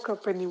good World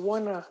Cup, and he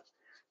won a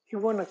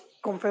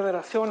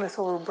Confederaciones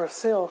over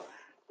Brazil,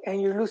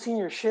 and you're losing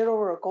your shit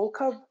over a Gold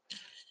Cup?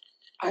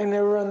 I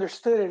never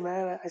understood it,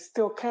 man. I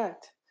still can't.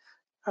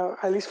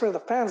 At least for the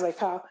fans, like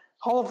how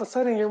all of a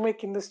sudden you're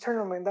making this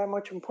tournament that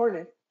much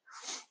important.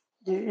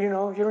 You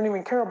know, you don't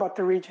even care about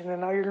the region,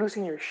 and now you're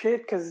losing your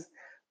shit because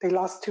they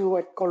lost to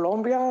what,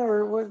 Colombia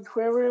or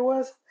whoever it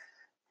was.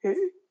 It,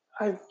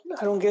 I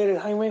I don't get it,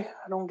 Jaime.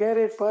 I don't get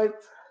it, but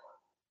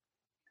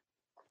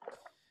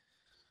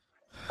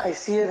I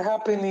see it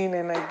happening,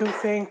 and I do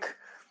think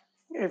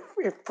if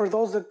for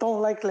those that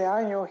don't like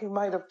Leaño, he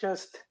might have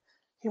just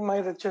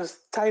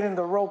tightened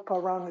the rope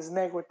around his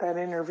neck with that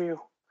interview.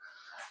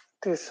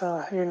 This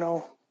you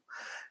know,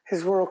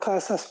 his world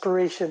class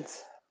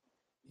aspirations.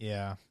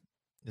 Yeah,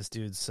 this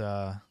dude's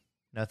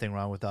nothing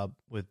wrong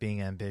with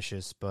being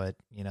ambitious, but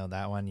you know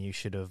that one you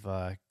should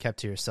have kept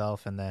to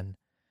yourself, and then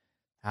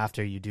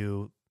after you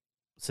do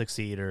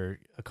succeed or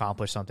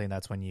accomplish something,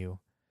 that's when you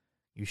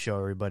show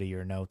everybody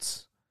your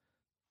notes.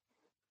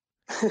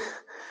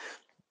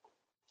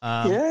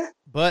 Yeah.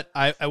 But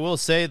I will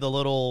say the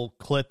little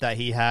clip that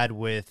he had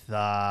with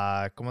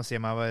 ¿cómo se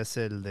llamaba ese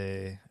el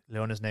de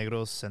Leones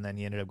Negros, and then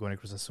he ended up going to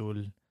Cruz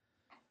Azul.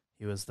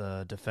 He was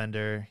the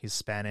defender. He's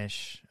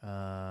Spanish.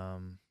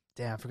 Damn,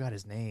 I forgot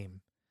his name.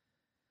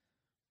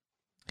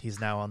 He's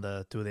now on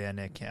the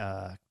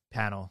TUDN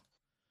panel.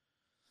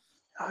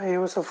 He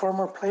was a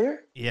former player?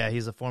 Yeah,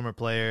 he's a former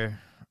player.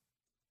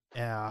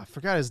 Yeah, I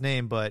forgot his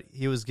name, but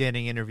he was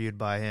getting interviewed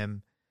by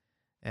him,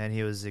 and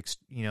he was,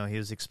 he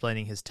was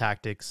explaining his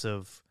tactics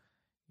of,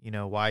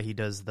 why he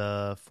does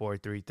the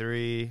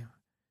 4-3-3,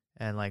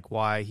 and like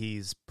why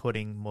he's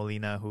putting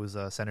Molina, who's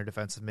a center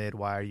defensive mid.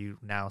 Why are you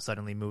now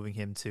suddenly moving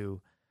him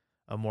to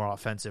a more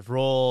offensive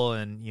role?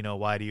 And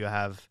why do you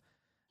have,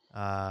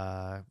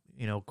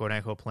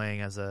 Cornejo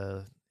playing as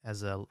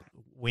a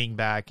wing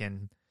back?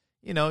 And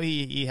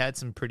he had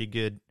some pretty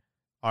good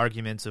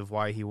arguments of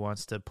why he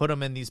wants to put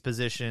him in these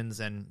positions,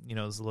 and it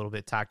was a little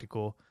bit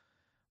tactical.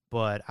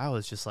 But I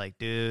was just like,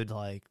 dude,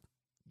 like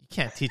you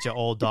can't teach an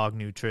old dog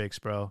new tricks,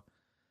 bro.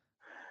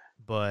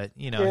 But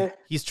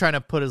he's trying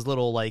to put his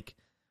little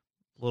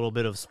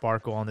bit of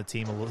sparkle on the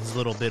team, his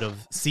little bit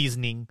of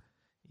seasoning.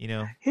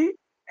 He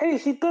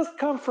does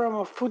come from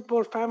a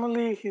football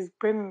family. He's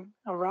been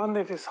around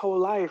it his whole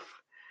life.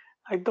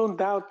 I don't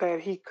doubt that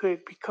he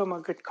could become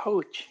a good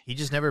coach. He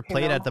just never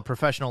played at the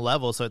professional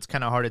level, so it's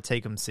kind of hard to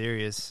take him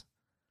serious.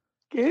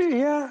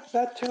 Yeah,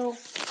 that too.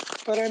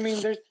 But I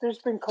mean, there's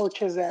been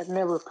coaches that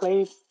never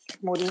played,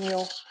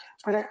 Mourinho.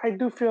 But I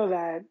do feel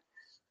that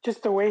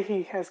just the way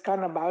he has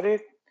gone about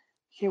it,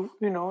 it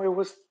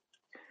was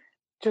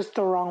just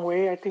the wrong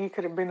way. I think he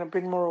could have been a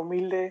bit more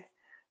humilde,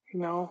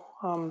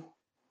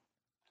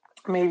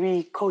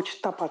 maybe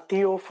coach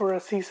Tapatio for a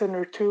season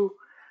or two.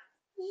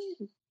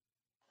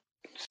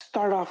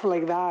 Start off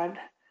like that,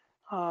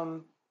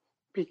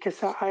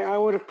 because I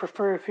would have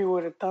preferred if he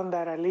would have done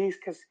that at least,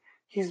 because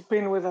he's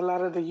been with a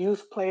lot of the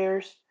youth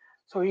players,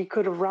 so he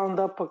could have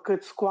rounded up a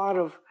good squad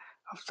of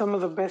some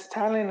of the best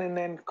talent and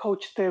then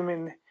coached them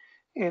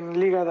in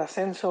Liga de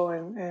Ascenso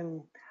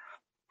and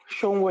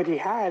shown what he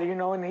had,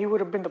 and he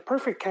would have been the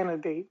perfect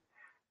candidate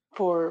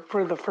for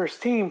the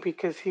first team,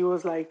 because he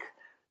was like,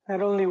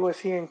 not only was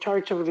he in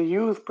charge of the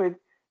youth, but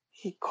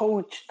he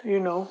coached,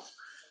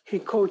 he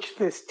coached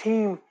this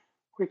team,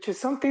 which is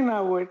something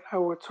I would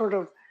sort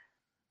of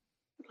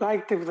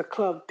liked if the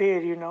club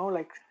did,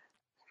 like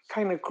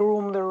kind of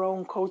groom their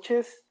own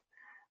coaches,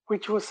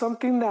 which was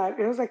something that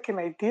it was like an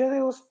idea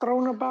that was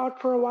thrown about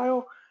for a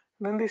while,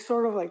 and then they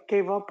sort of like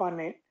gave up on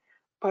it.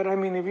 But I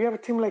mean, if you have a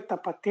team like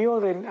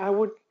Tapatio, then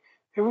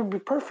it would be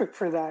perfect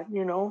for that,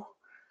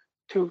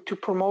 to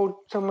promote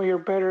some of your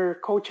better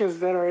coaches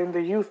that are in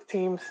the youth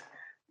teams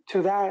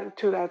to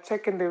that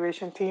second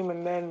division team,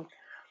 and then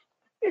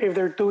if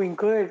they're doing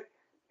good,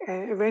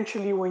 and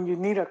eventually when you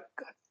need a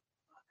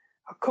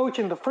coach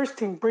in the first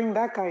team, bring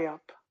that guy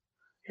up.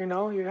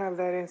 You have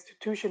that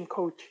institution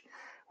coach,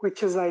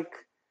 which is like,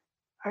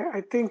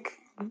 I think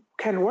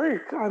can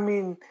work. I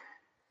mean,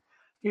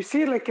 you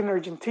see it like in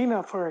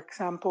Argentina, for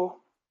example,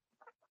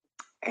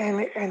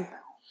 and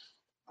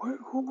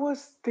who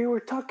was they were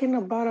talking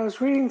about? I was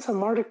reading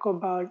some article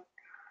about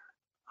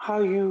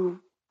how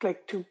you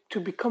like to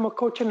become a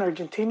coach in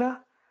Argentina.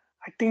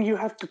 I think you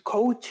have to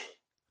coach.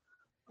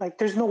 Like,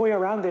 there's no way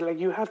around it. Like,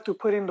 you have to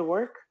put in the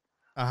work.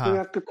 Uh-huh. You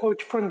have to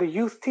coach from the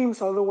youth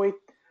teams all the way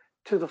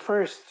to the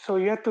first. So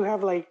you have to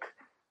have like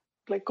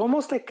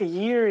almost like a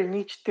year in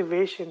each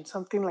division,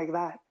 something like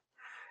that.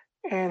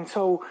 And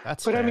so,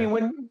 that's but fair. I mean,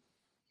 when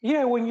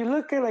you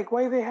look at like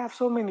why they have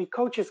so many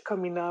coaches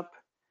coming up,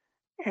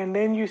 and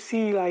then you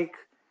see like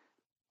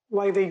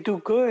why they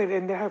do good,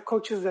 and they have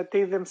coaches that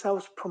they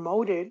themselves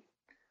promoted.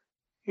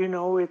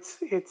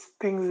 It's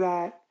things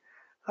that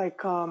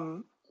like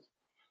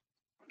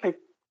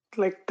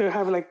like they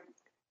have like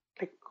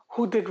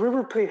who did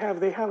River Plate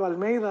have? They have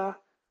Almeida,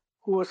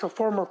 who was a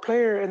former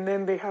player, and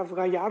then they have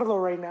Gallardo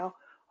right now,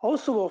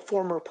 also a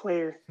former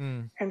player.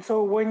 And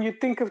so when you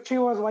think of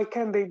Chivas, why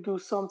can't they do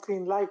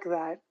something like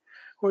that,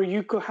 where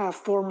you could have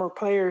former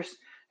players,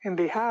 and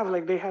they had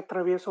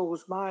Travieso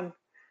Guzman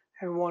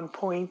at one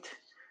point,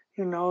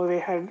 they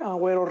had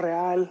Agüero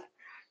Real,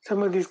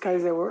 some of these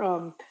guys that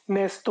were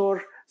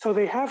Nestor. So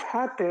they have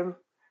had them,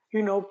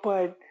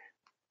 but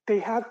they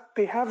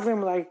have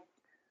them like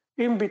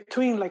in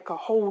between, like a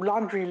whole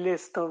laundry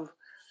list of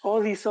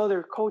all these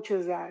other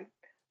coaches that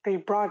they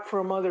brought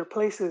from other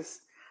places.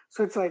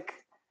 So it's like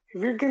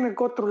if you're gonna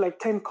go through like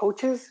 10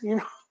 coaches,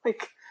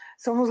 like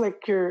it's almost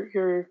like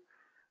you're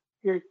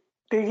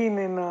digging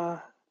in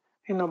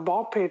a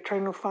ball pit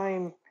trying to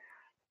find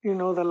the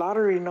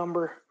lottery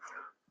number.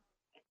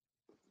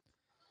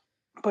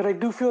 But I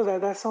do feel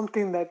that that's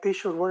something that they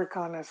should work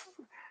on, as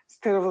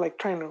instead of like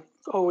trying to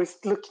always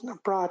looking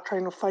abroad,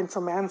 trying to find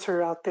some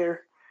answer out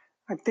there.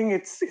 I think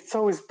it's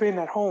always been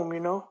at home,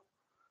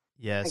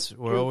 Yes, Like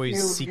we're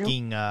always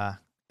seeking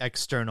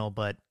external,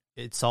 but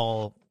it's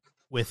all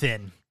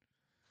within.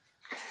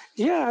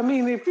 Yeah, I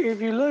mean, if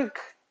you look,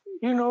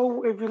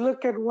 if you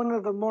look at one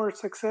of the more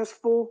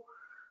successful,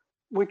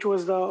 which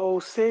was the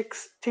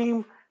 '06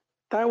 team,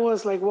 that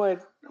was like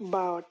what,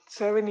 about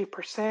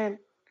 70%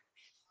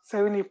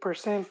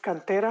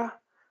 cantera.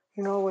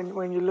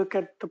 When you look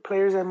at the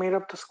players that made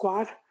up the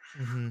squad,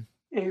 Mm-hmm.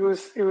 it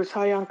was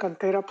high on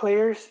cantera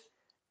players,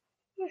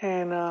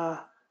 and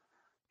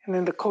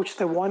then the coach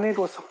that won it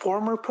was a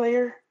former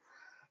player.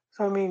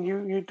 So I mean,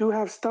 you do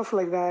have stuff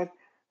like that.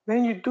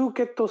 Then you do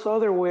get those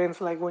other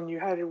wins, like when you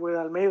had it with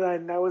Almeida,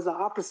 and that was the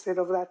opposite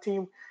of that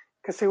team,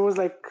 because it was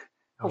like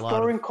A a lot of.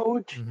 foreign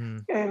coach Mm-hmm.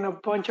 and a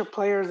bunch of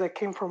players that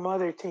came from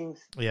other teams.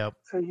 Yep.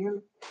 So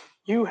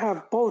you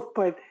have both,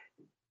 but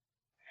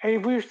hey,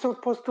 we're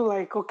supposed to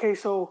like, okay,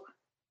 so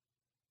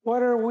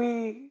what are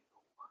we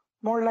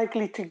more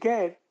likely to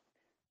get?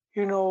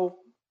 You know,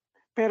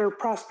 better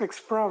prospects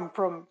from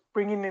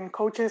bringing in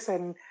coaches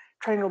and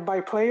trying to buy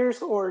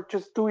players, or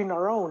just doing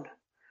our own.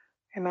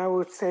 And I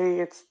would say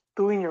it's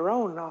doing your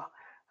own. I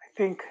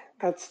think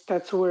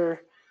that's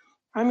where.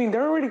 I mean,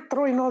 they're already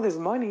throwing all this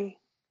money.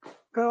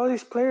 Got all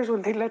these players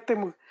when they let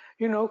them,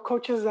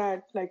 coaches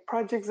that like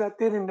projects that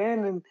didn't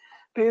end, and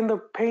they end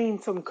up paying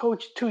some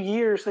coach 2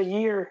 years, a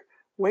year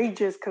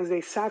wages because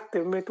they sacked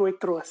them midway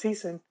through a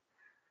season.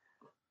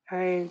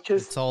 I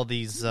just It's all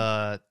these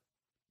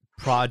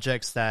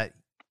projects that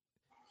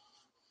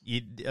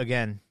you,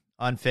 again,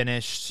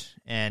 unfinished,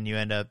 and you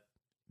end up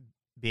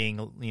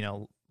being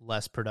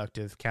less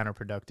productive,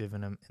 counterproductive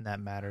in that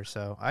matter.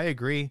 So I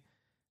agree.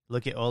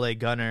 Look at Ole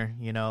Gunnar.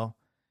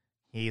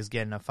 He's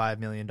getting a $5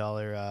 million.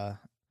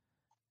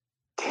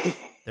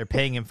 They're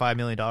paying him $5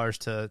 million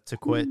to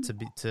quit,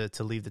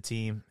 to leave the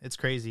team. It's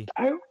crazy.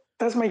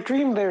 That's my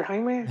dream there,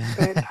 Jaime.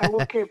 That I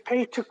will get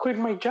paid to quit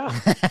my job.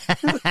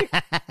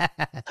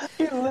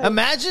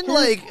 Imagine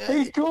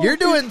you're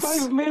doing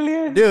 $5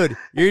 million. Dude,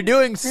 you're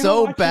doing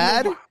so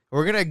bad.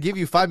 We're gonna give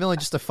you $5 million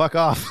just to fuck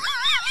off.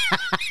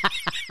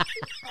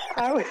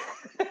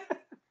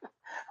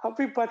 I'll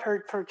be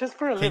butthurt for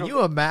a little. Can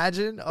you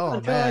imagine? Oh,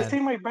 until man. I see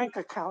my bank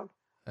account,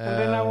 and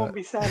then I won't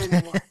be sad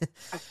anymore.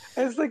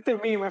 It's like the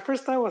meme. At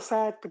first I was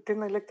sad, but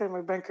then I looked at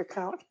my bank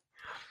account.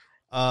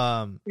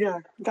 Yeah,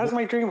 that's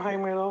my dream,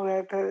 Jaime.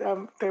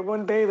 That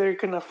one day they're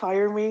gonna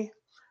fire me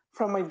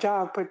from my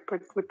job, but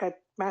with that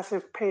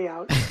massive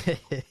payout.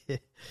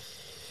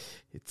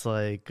 It's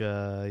like,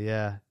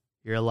 yeah,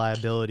 you're a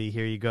liability.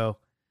 Here you go.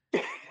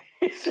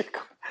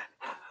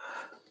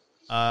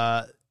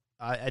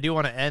 I do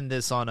want to end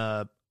this on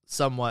a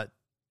somewhat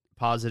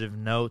positive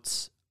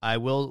note. I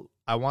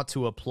want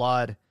to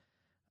applaud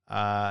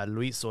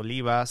Luis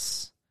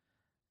Olivas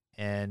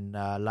and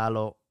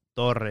Lalo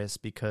Torres,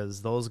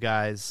 because those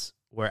guys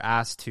were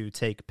asked to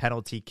take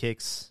penalty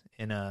kicks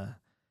in a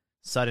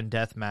sudden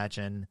death match,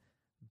 and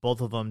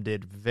both of them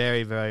did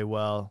very, very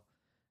well.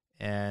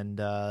 And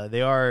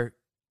they are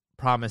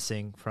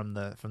promising from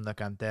the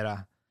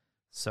cantera.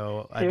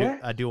 So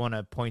I do want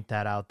to point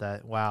that out,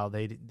 that wow,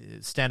 they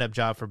stand-up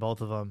job for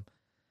both of them.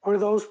 Were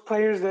those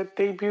players that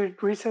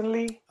debuted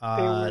recently?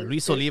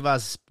 Luis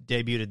Olivas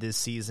debuted this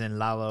season.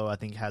 Lalo, I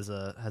think, has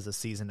a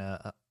season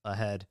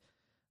ahead.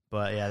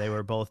 But yeah, they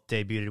were both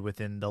debuted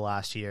within the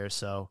last year.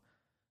 So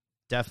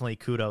definitely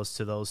kudos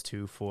to those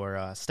two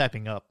for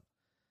stepping up.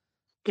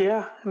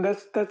 Yeah, and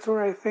that's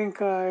where I think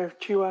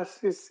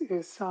Chivas is.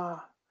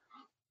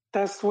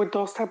 That's with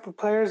those type of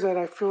players that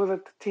I feel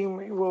that the team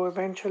will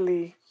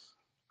eventually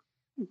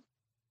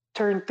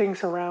turn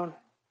things around.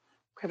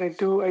 And I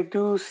do.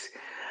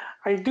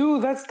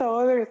 That's the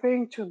other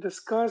thing to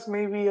discuss.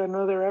 Maybe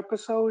another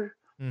episode.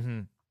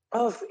 Mm-hmm.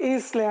 Of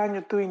is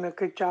Leaño doing a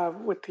good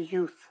job with the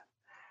youth?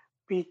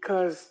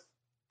 Because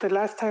the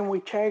last time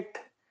we checked,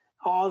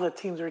 all the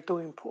teams are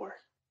doing poor.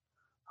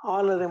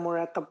 All of them were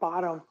at the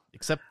bottom,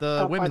 except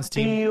the women's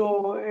team.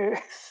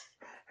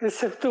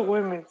 Except the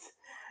women's.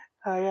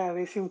 Yeah,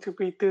 they seem to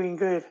be doing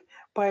good.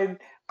 But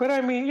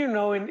I mean,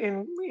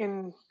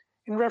 in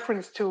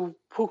reference to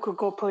who could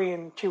go play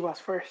in Chivas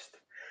first,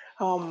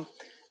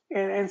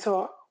 and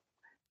so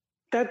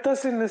that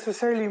doesn't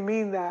necessarily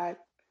mean that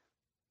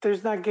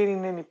there's not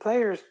getting any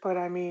players. But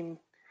I mean,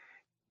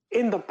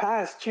 in the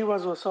past,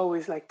 Chivas was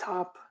always like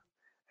top,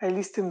 at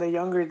least in the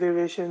younger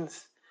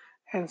divisions,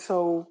 and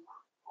so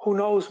who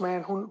knows,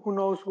 man? Who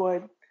knows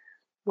what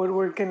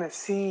we're gonna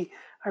see?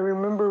 I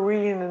remember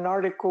reading an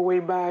article way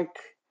back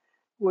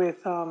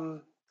with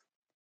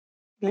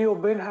Leo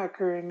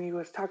Benhacker, and he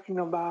was talking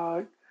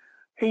about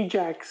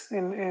Ajax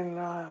and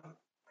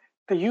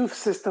the youth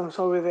systems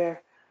over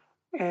there,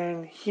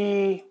 and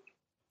he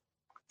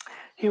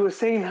was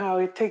saying how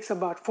it takes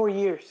about 4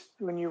 years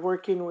when you're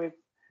working with,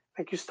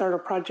 like, you start a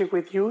project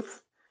with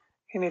youth,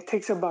 and it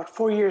takes about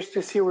 4 years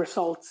to see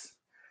results.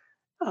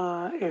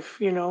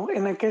 If you know,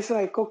 and I guess,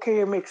 like,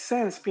 okay, it makes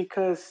sense,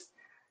 because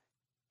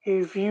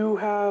if you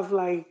have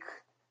like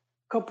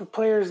a couple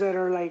players that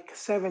are like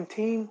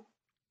 17,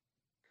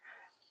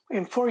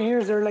 in 4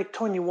 years they're like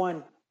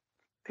 21.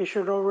 They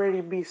should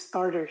already be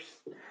starters.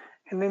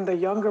 And then the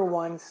younger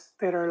ones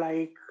that are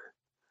like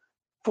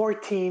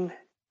 14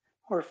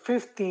 or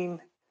 15,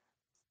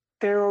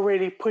 they're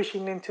already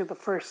pushing into the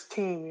first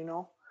team, you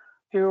know?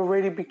 They're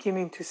already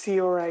beginning to see,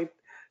 all right,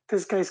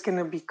 this guy's going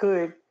to be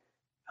good.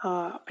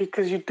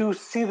 Because you do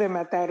see them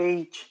at that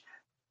age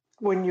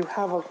when you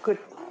have a good,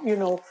 you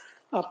know,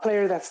 a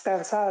player that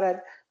stands out.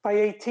 At by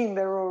 18,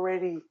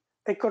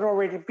 they could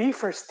already be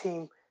first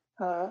team.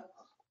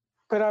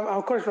 But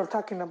of course, we're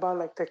talking about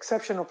like the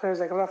exceptional players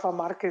like Rafa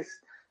Marquez.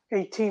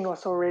 18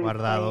 was already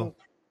Guardado.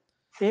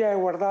 playing. Yeah,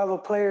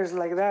 Guardado, players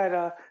like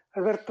that.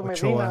 Alberto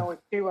Medina with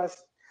Chivas.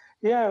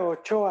 Yeah,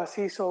 Ochoa.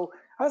 See, so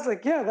I was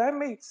like, yeah, that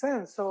made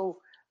sense. So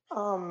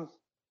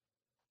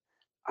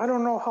I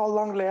don't know how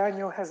long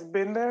Leaño has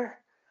been there.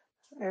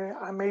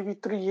 Maybe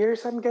 3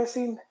 years, I'm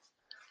guessing.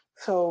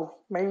 So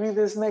maybe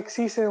this next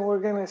season we're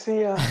gonna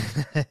see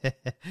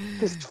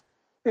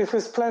if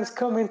his plans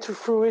come into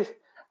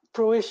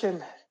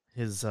fruition.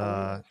 His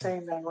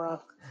saying that wrong.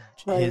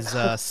 Right. His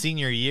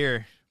senior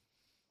year.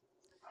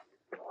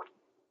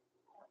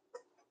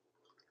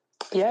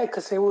 Yeah,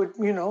 because they would,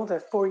 you know,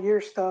 that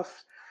 4-year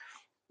stuff,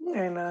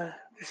 and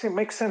it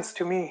makes sense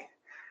to me.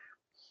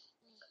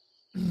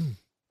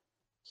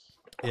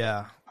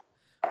 Yeah.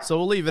 So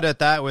we'll leave it at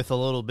that with a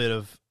little bit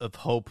of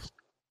hope.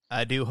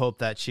 I do hope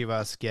that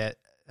Chivas get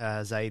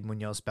Zaid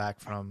Munoz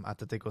back from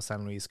Atlético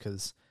San Luis,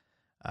 because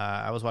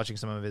I was watching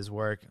some of his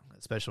work,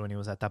 especially when he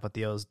was at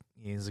Tapatíos.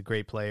 He's a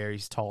great player.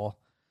 He's tall.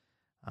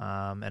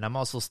 And I'm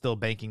also still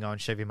banking on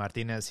Chevy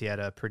Martinez. He had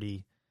a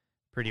pretty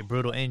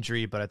brutal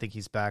injury, but I think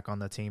he's back on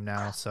the team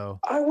now. So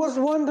I was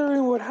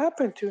wondering what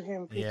happened to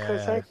him,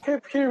 because I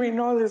kept hearing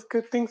all these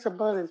good things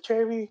about it.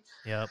 Chevy.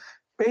 Yep.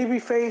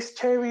 Babyface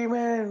Cherry,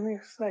 man,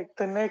 it's like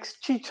the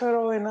next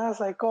Chicharo, and I was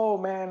like, oh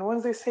man,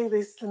 once they say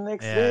this, the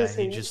next this,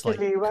 you just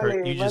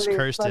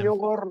cursed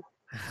him.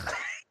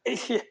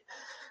 Yeah.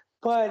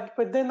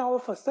 But then all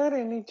of a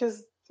sudden, he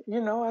just, you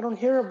know, I don't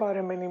hear about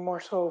him anymore,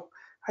 so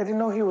I didn't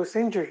know he was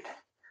injured.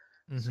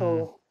 Mm-hmm.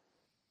 So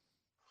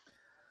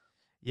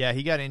yeah,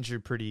 he got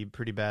injured pretty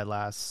bad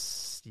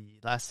last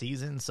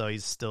season, so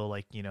he's still,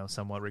 like, you know,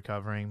 somewhat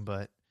recovering,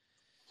 but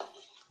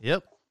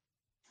yep.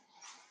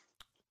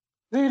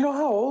 Do you know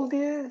how old he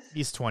is?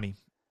 He's 20.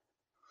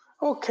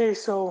 Okay,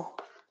 so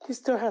he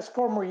still has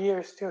 4 more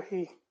years till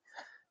he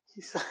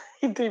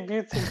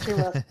debuts in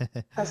Chivas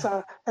as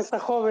a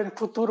joven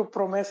futuro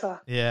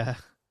promesa. Yeah.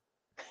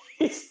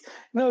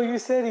 No, you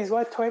said he's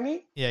what,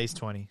 20? Yeah, he's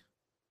 20.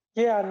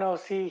 Yeah, no,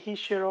 see, he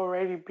should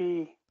already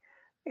be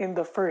in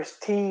the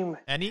first team.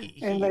 And he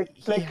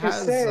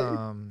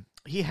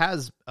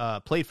has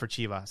played for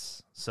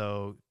Chivas,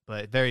 so,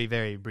 but very,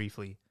 very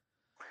briefly.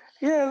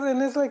 Yeah,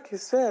 and it's like you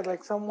said,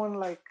 like someone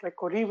like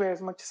Oribe,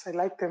 as much as I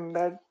like him,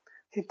 that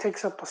he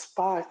takes up a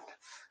spot.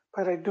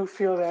 But I do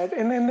feel that.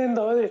 And then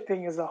the other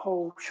thing is the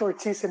whole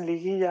short season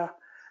liguilla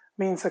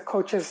means the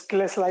coach is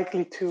less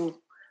likely to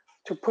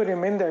put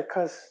him in there,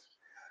 because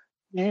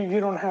you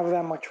don't have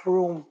that much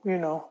room, you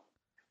know.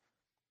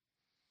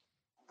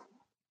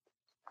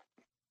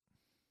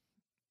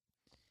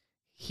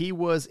 He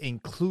was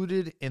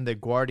included in the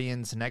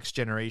Guardians Next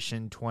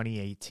Generation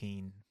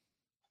 2018.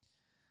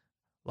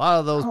 A lot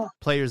of those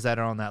players that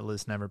are on that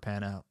list never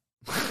pan out.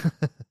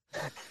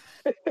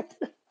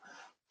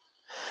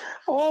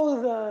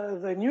 Oh,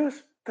 the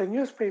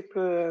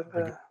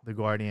newspaper, the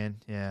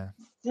Guardian, yeah.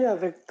 Yeah,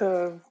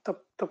 the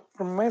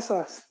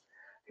promesas.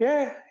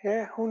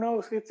 Yeah. Who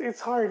knows? It's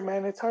hard,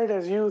 man. It's hard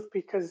as youth,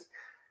 because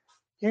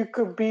you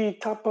could be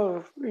top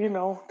of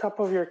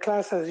your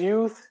class as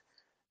youth,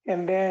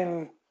 and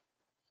then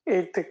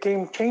the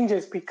game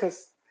changes,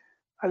 because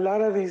a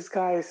lot of these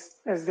guys,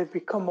 as they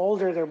become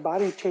older, their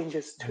body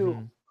changes too.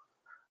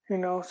 Mm-hmm. You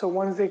know, so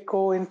once they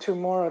go into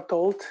more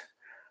adult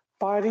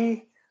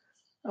body,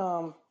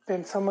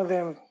 then some of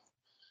them,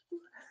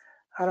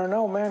 I don't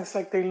know, man, it's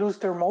like they lose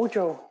their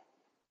mojo.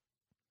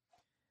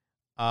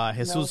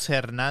 Jesus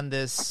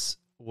Hernandez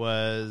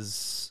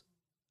was,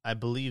 I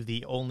believe,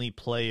 the only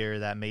player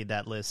that made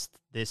that list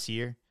this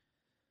year.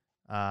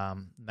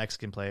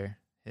 Mexican player.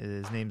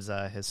 His name's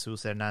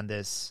Jesus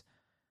Hernandez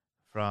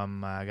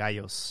from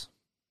Gallos.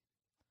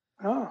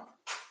 Oh.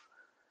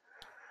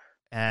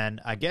 And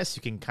I guess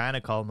you can kind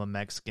of call him a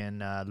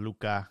Mexican,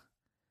 Luca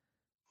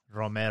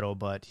Romero,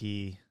 but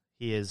he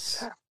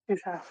is. He's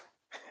half.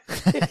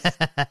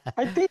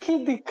 I think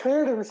he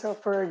declared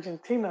himself for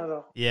Argentina,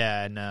 though.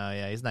 Yeah, no,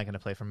 yeah, he's not going to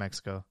play for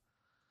Mexico.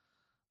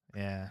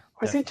 Yeah.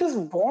 Was he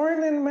just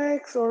born in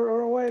Mex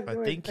or what? I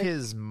think like,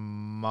 his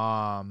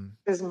mom.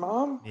 his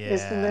mom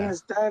is, and then Yeah.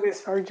 his dad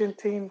is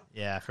Argentine.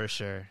 Yeah, for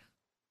sure.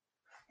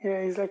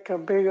 Yeah, he's like a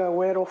big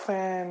Agüero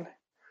fan.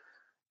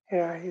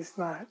 Yeah, he's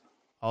not.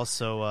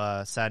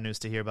 Also, sad news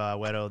to hear about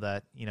Agüero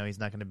that, he's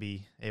not going to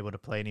be able to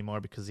play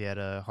anymore because he had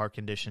a heart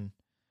condition.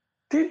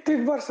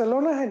 Did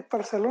Barcelona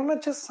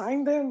just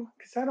sign them?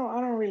 Because I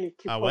don't really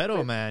keep up Agüero,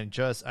 with.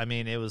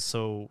 man, it was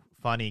so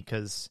funny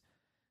because,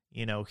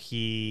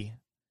 he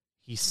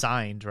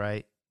signed,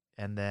 right?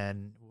 And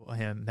then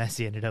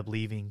Messi ended up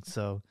leaving,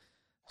 so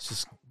it's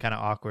just kind of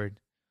awkward.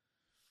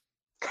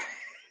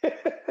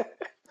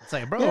 It's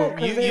like, bro,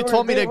 you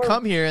told me to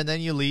come here and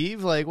then you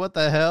leave? Like, what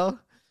the hell?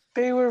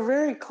 They were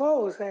very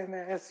close, and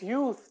as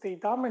youth, they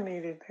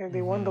dominated, and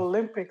they won the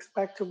Olympics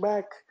back to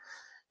back,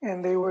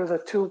 and they were the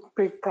two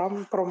big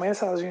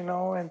promesas,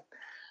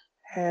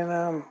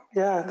 and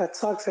yeah, that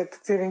sucks that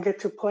they didn't get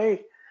to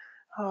play.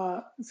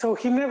 So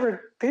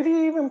did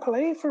he even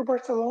play for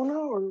Barcelona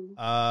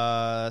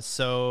or?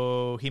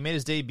 So he made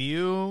his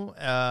debut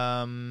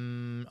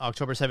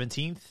October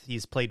 17th.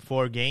 He's played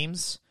 4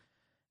 games.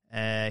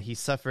 He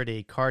suffered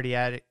a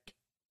cardiac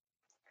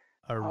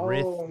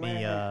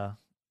arrhythmia.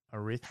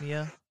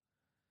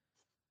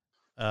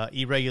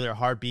 Irregular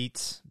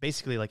heartbeats,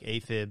 basically like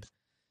AFib.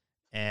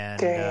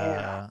 And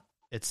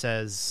it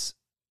says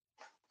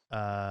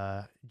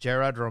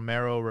Gerard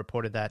Romero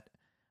reported that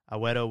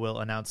Agüero will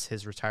announce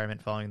his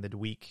retirement following the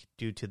week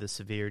due to the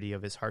severity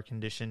of his heart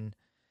condition.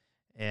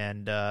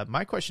 And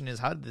my question is,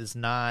 how did this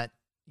not,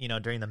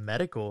 during the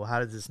medical,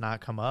 how did this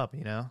not come up,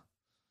 Yeah,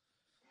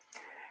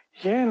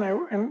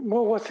 and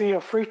what was he,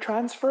 a free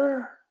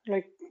transfer?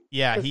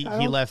 Yeah,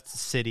 he left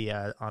City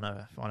on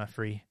a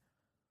free.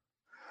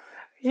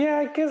 Yeah,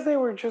 I guess they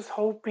were just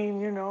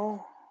hoping,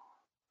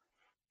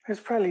 It's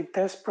probably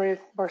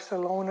desperate,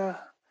 Barcelona,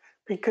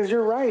 because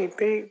you're right.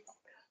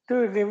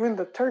 Even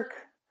the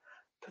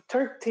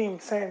Turk team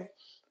sent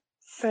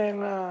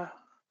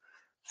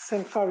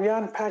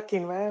Fabian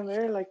packing, man.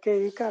 They're like,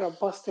 hey, you got a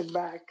busted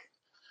back.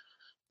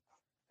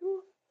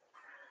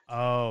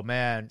 Oh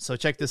man! So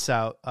check this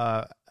out.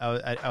 I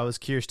was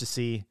curious to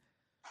see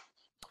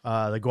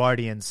the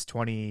Guardians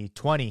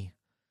 2020.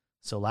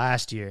 So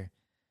last year,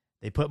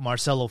 they put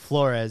Marcelo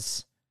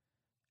Flores,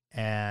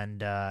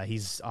 and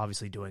he's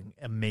obviously doing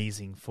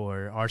amazing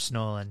for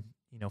Arsenal and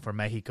for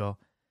Mexico.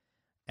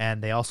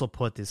 And they also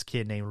put this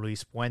kid named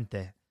Luis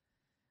Puente,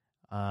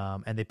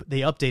 and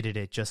they updated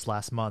it just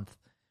last month.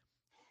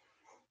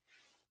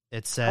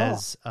 It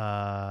says,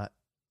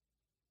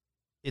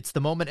 it's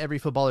the moment every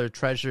footballer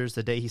treasures,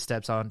 the day he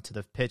steps onto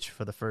the pitch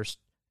for the first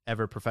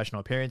ever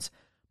professional appearance.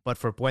 But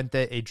for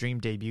Puente, a dream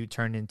debut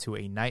turned into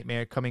a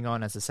nightmare, coming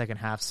on as a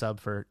second-half sub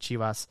for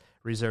Chivas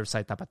reserve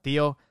side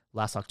Tapatío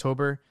last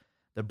October.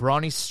 The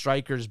brawny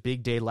striker's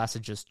big day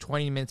lasted just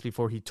 20 minutes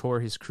before he tore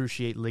his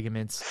cruciate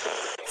ligaments.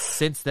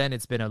 Since then,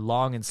 it's been a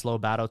long and slow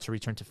battle to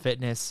return to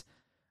fitness.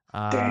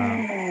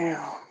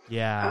 Damn.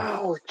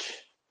 Yeah.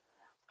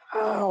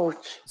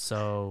 Ouch.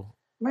 So,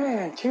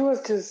 man,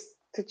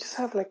 they just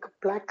have like a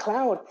black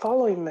cloud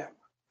following them.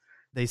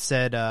 They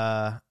said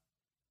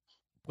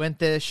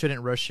Puente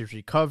shouldn't rush his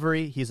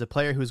recovery. He's a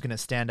player who's going to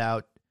stand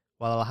out,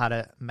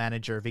 Guadalajara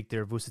manager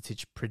Victor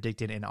Vucetich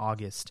predicted in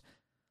August.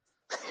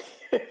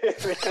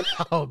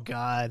 Oh,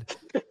 God.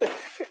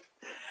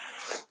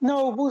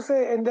 No, Buse,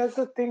 and that's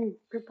the thing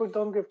people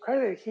don't give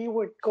credit. He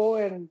would go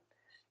and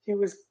he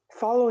was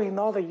following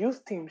all the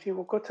youth teams. He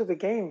would go to the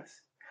games,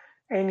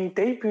 and he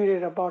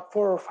debuted about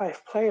 4 or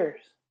 5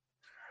 players.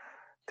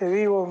 Te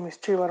digo, mis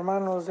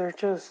chivarmanos, they're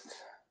just,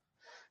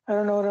 I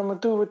don't know what I'm going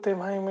to do with them,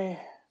 Jaime.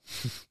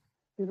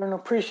 You don't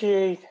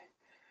appreciate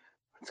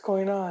what's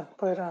going on,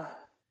 but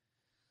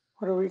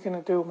what are we going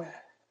to do, man?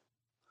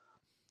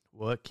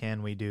 What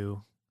can we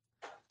do?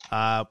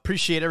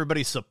 Appreciate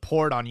everybody's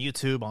support on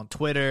YouTube, on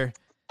Twitter,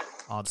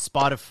 on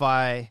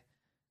Spotify.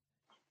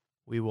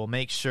 We will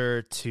make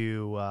sure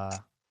to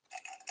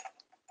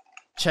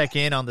check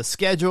in on the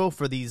schedule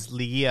for these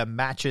Liga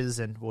matches,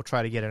 and we'll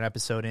try to get an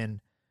episode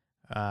in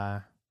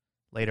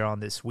later on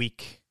this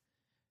week.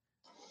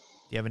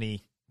 Do you have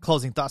any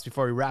closing thoughts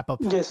before we wrap up?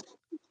 Yes.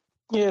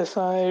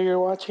 You're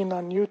watching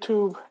on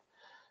YouTube.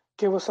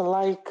 Give us a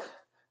like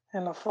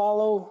and a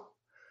follow.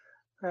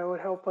 That would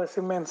help us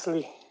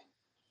immensely.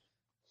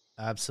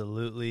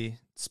 Absolutely.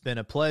 It's been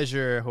a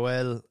pleasure,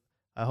 Joel.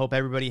 I hope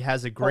everybody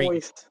has a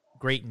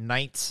great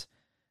night.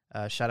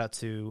 Shout out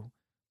to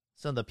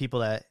some of the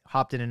people that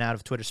hopped in and out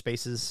of Twitter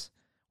Spaces.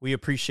 We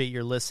appreciate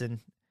your listen,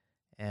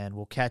 and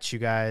we'll catch you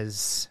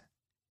guys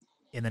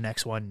in the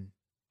next one.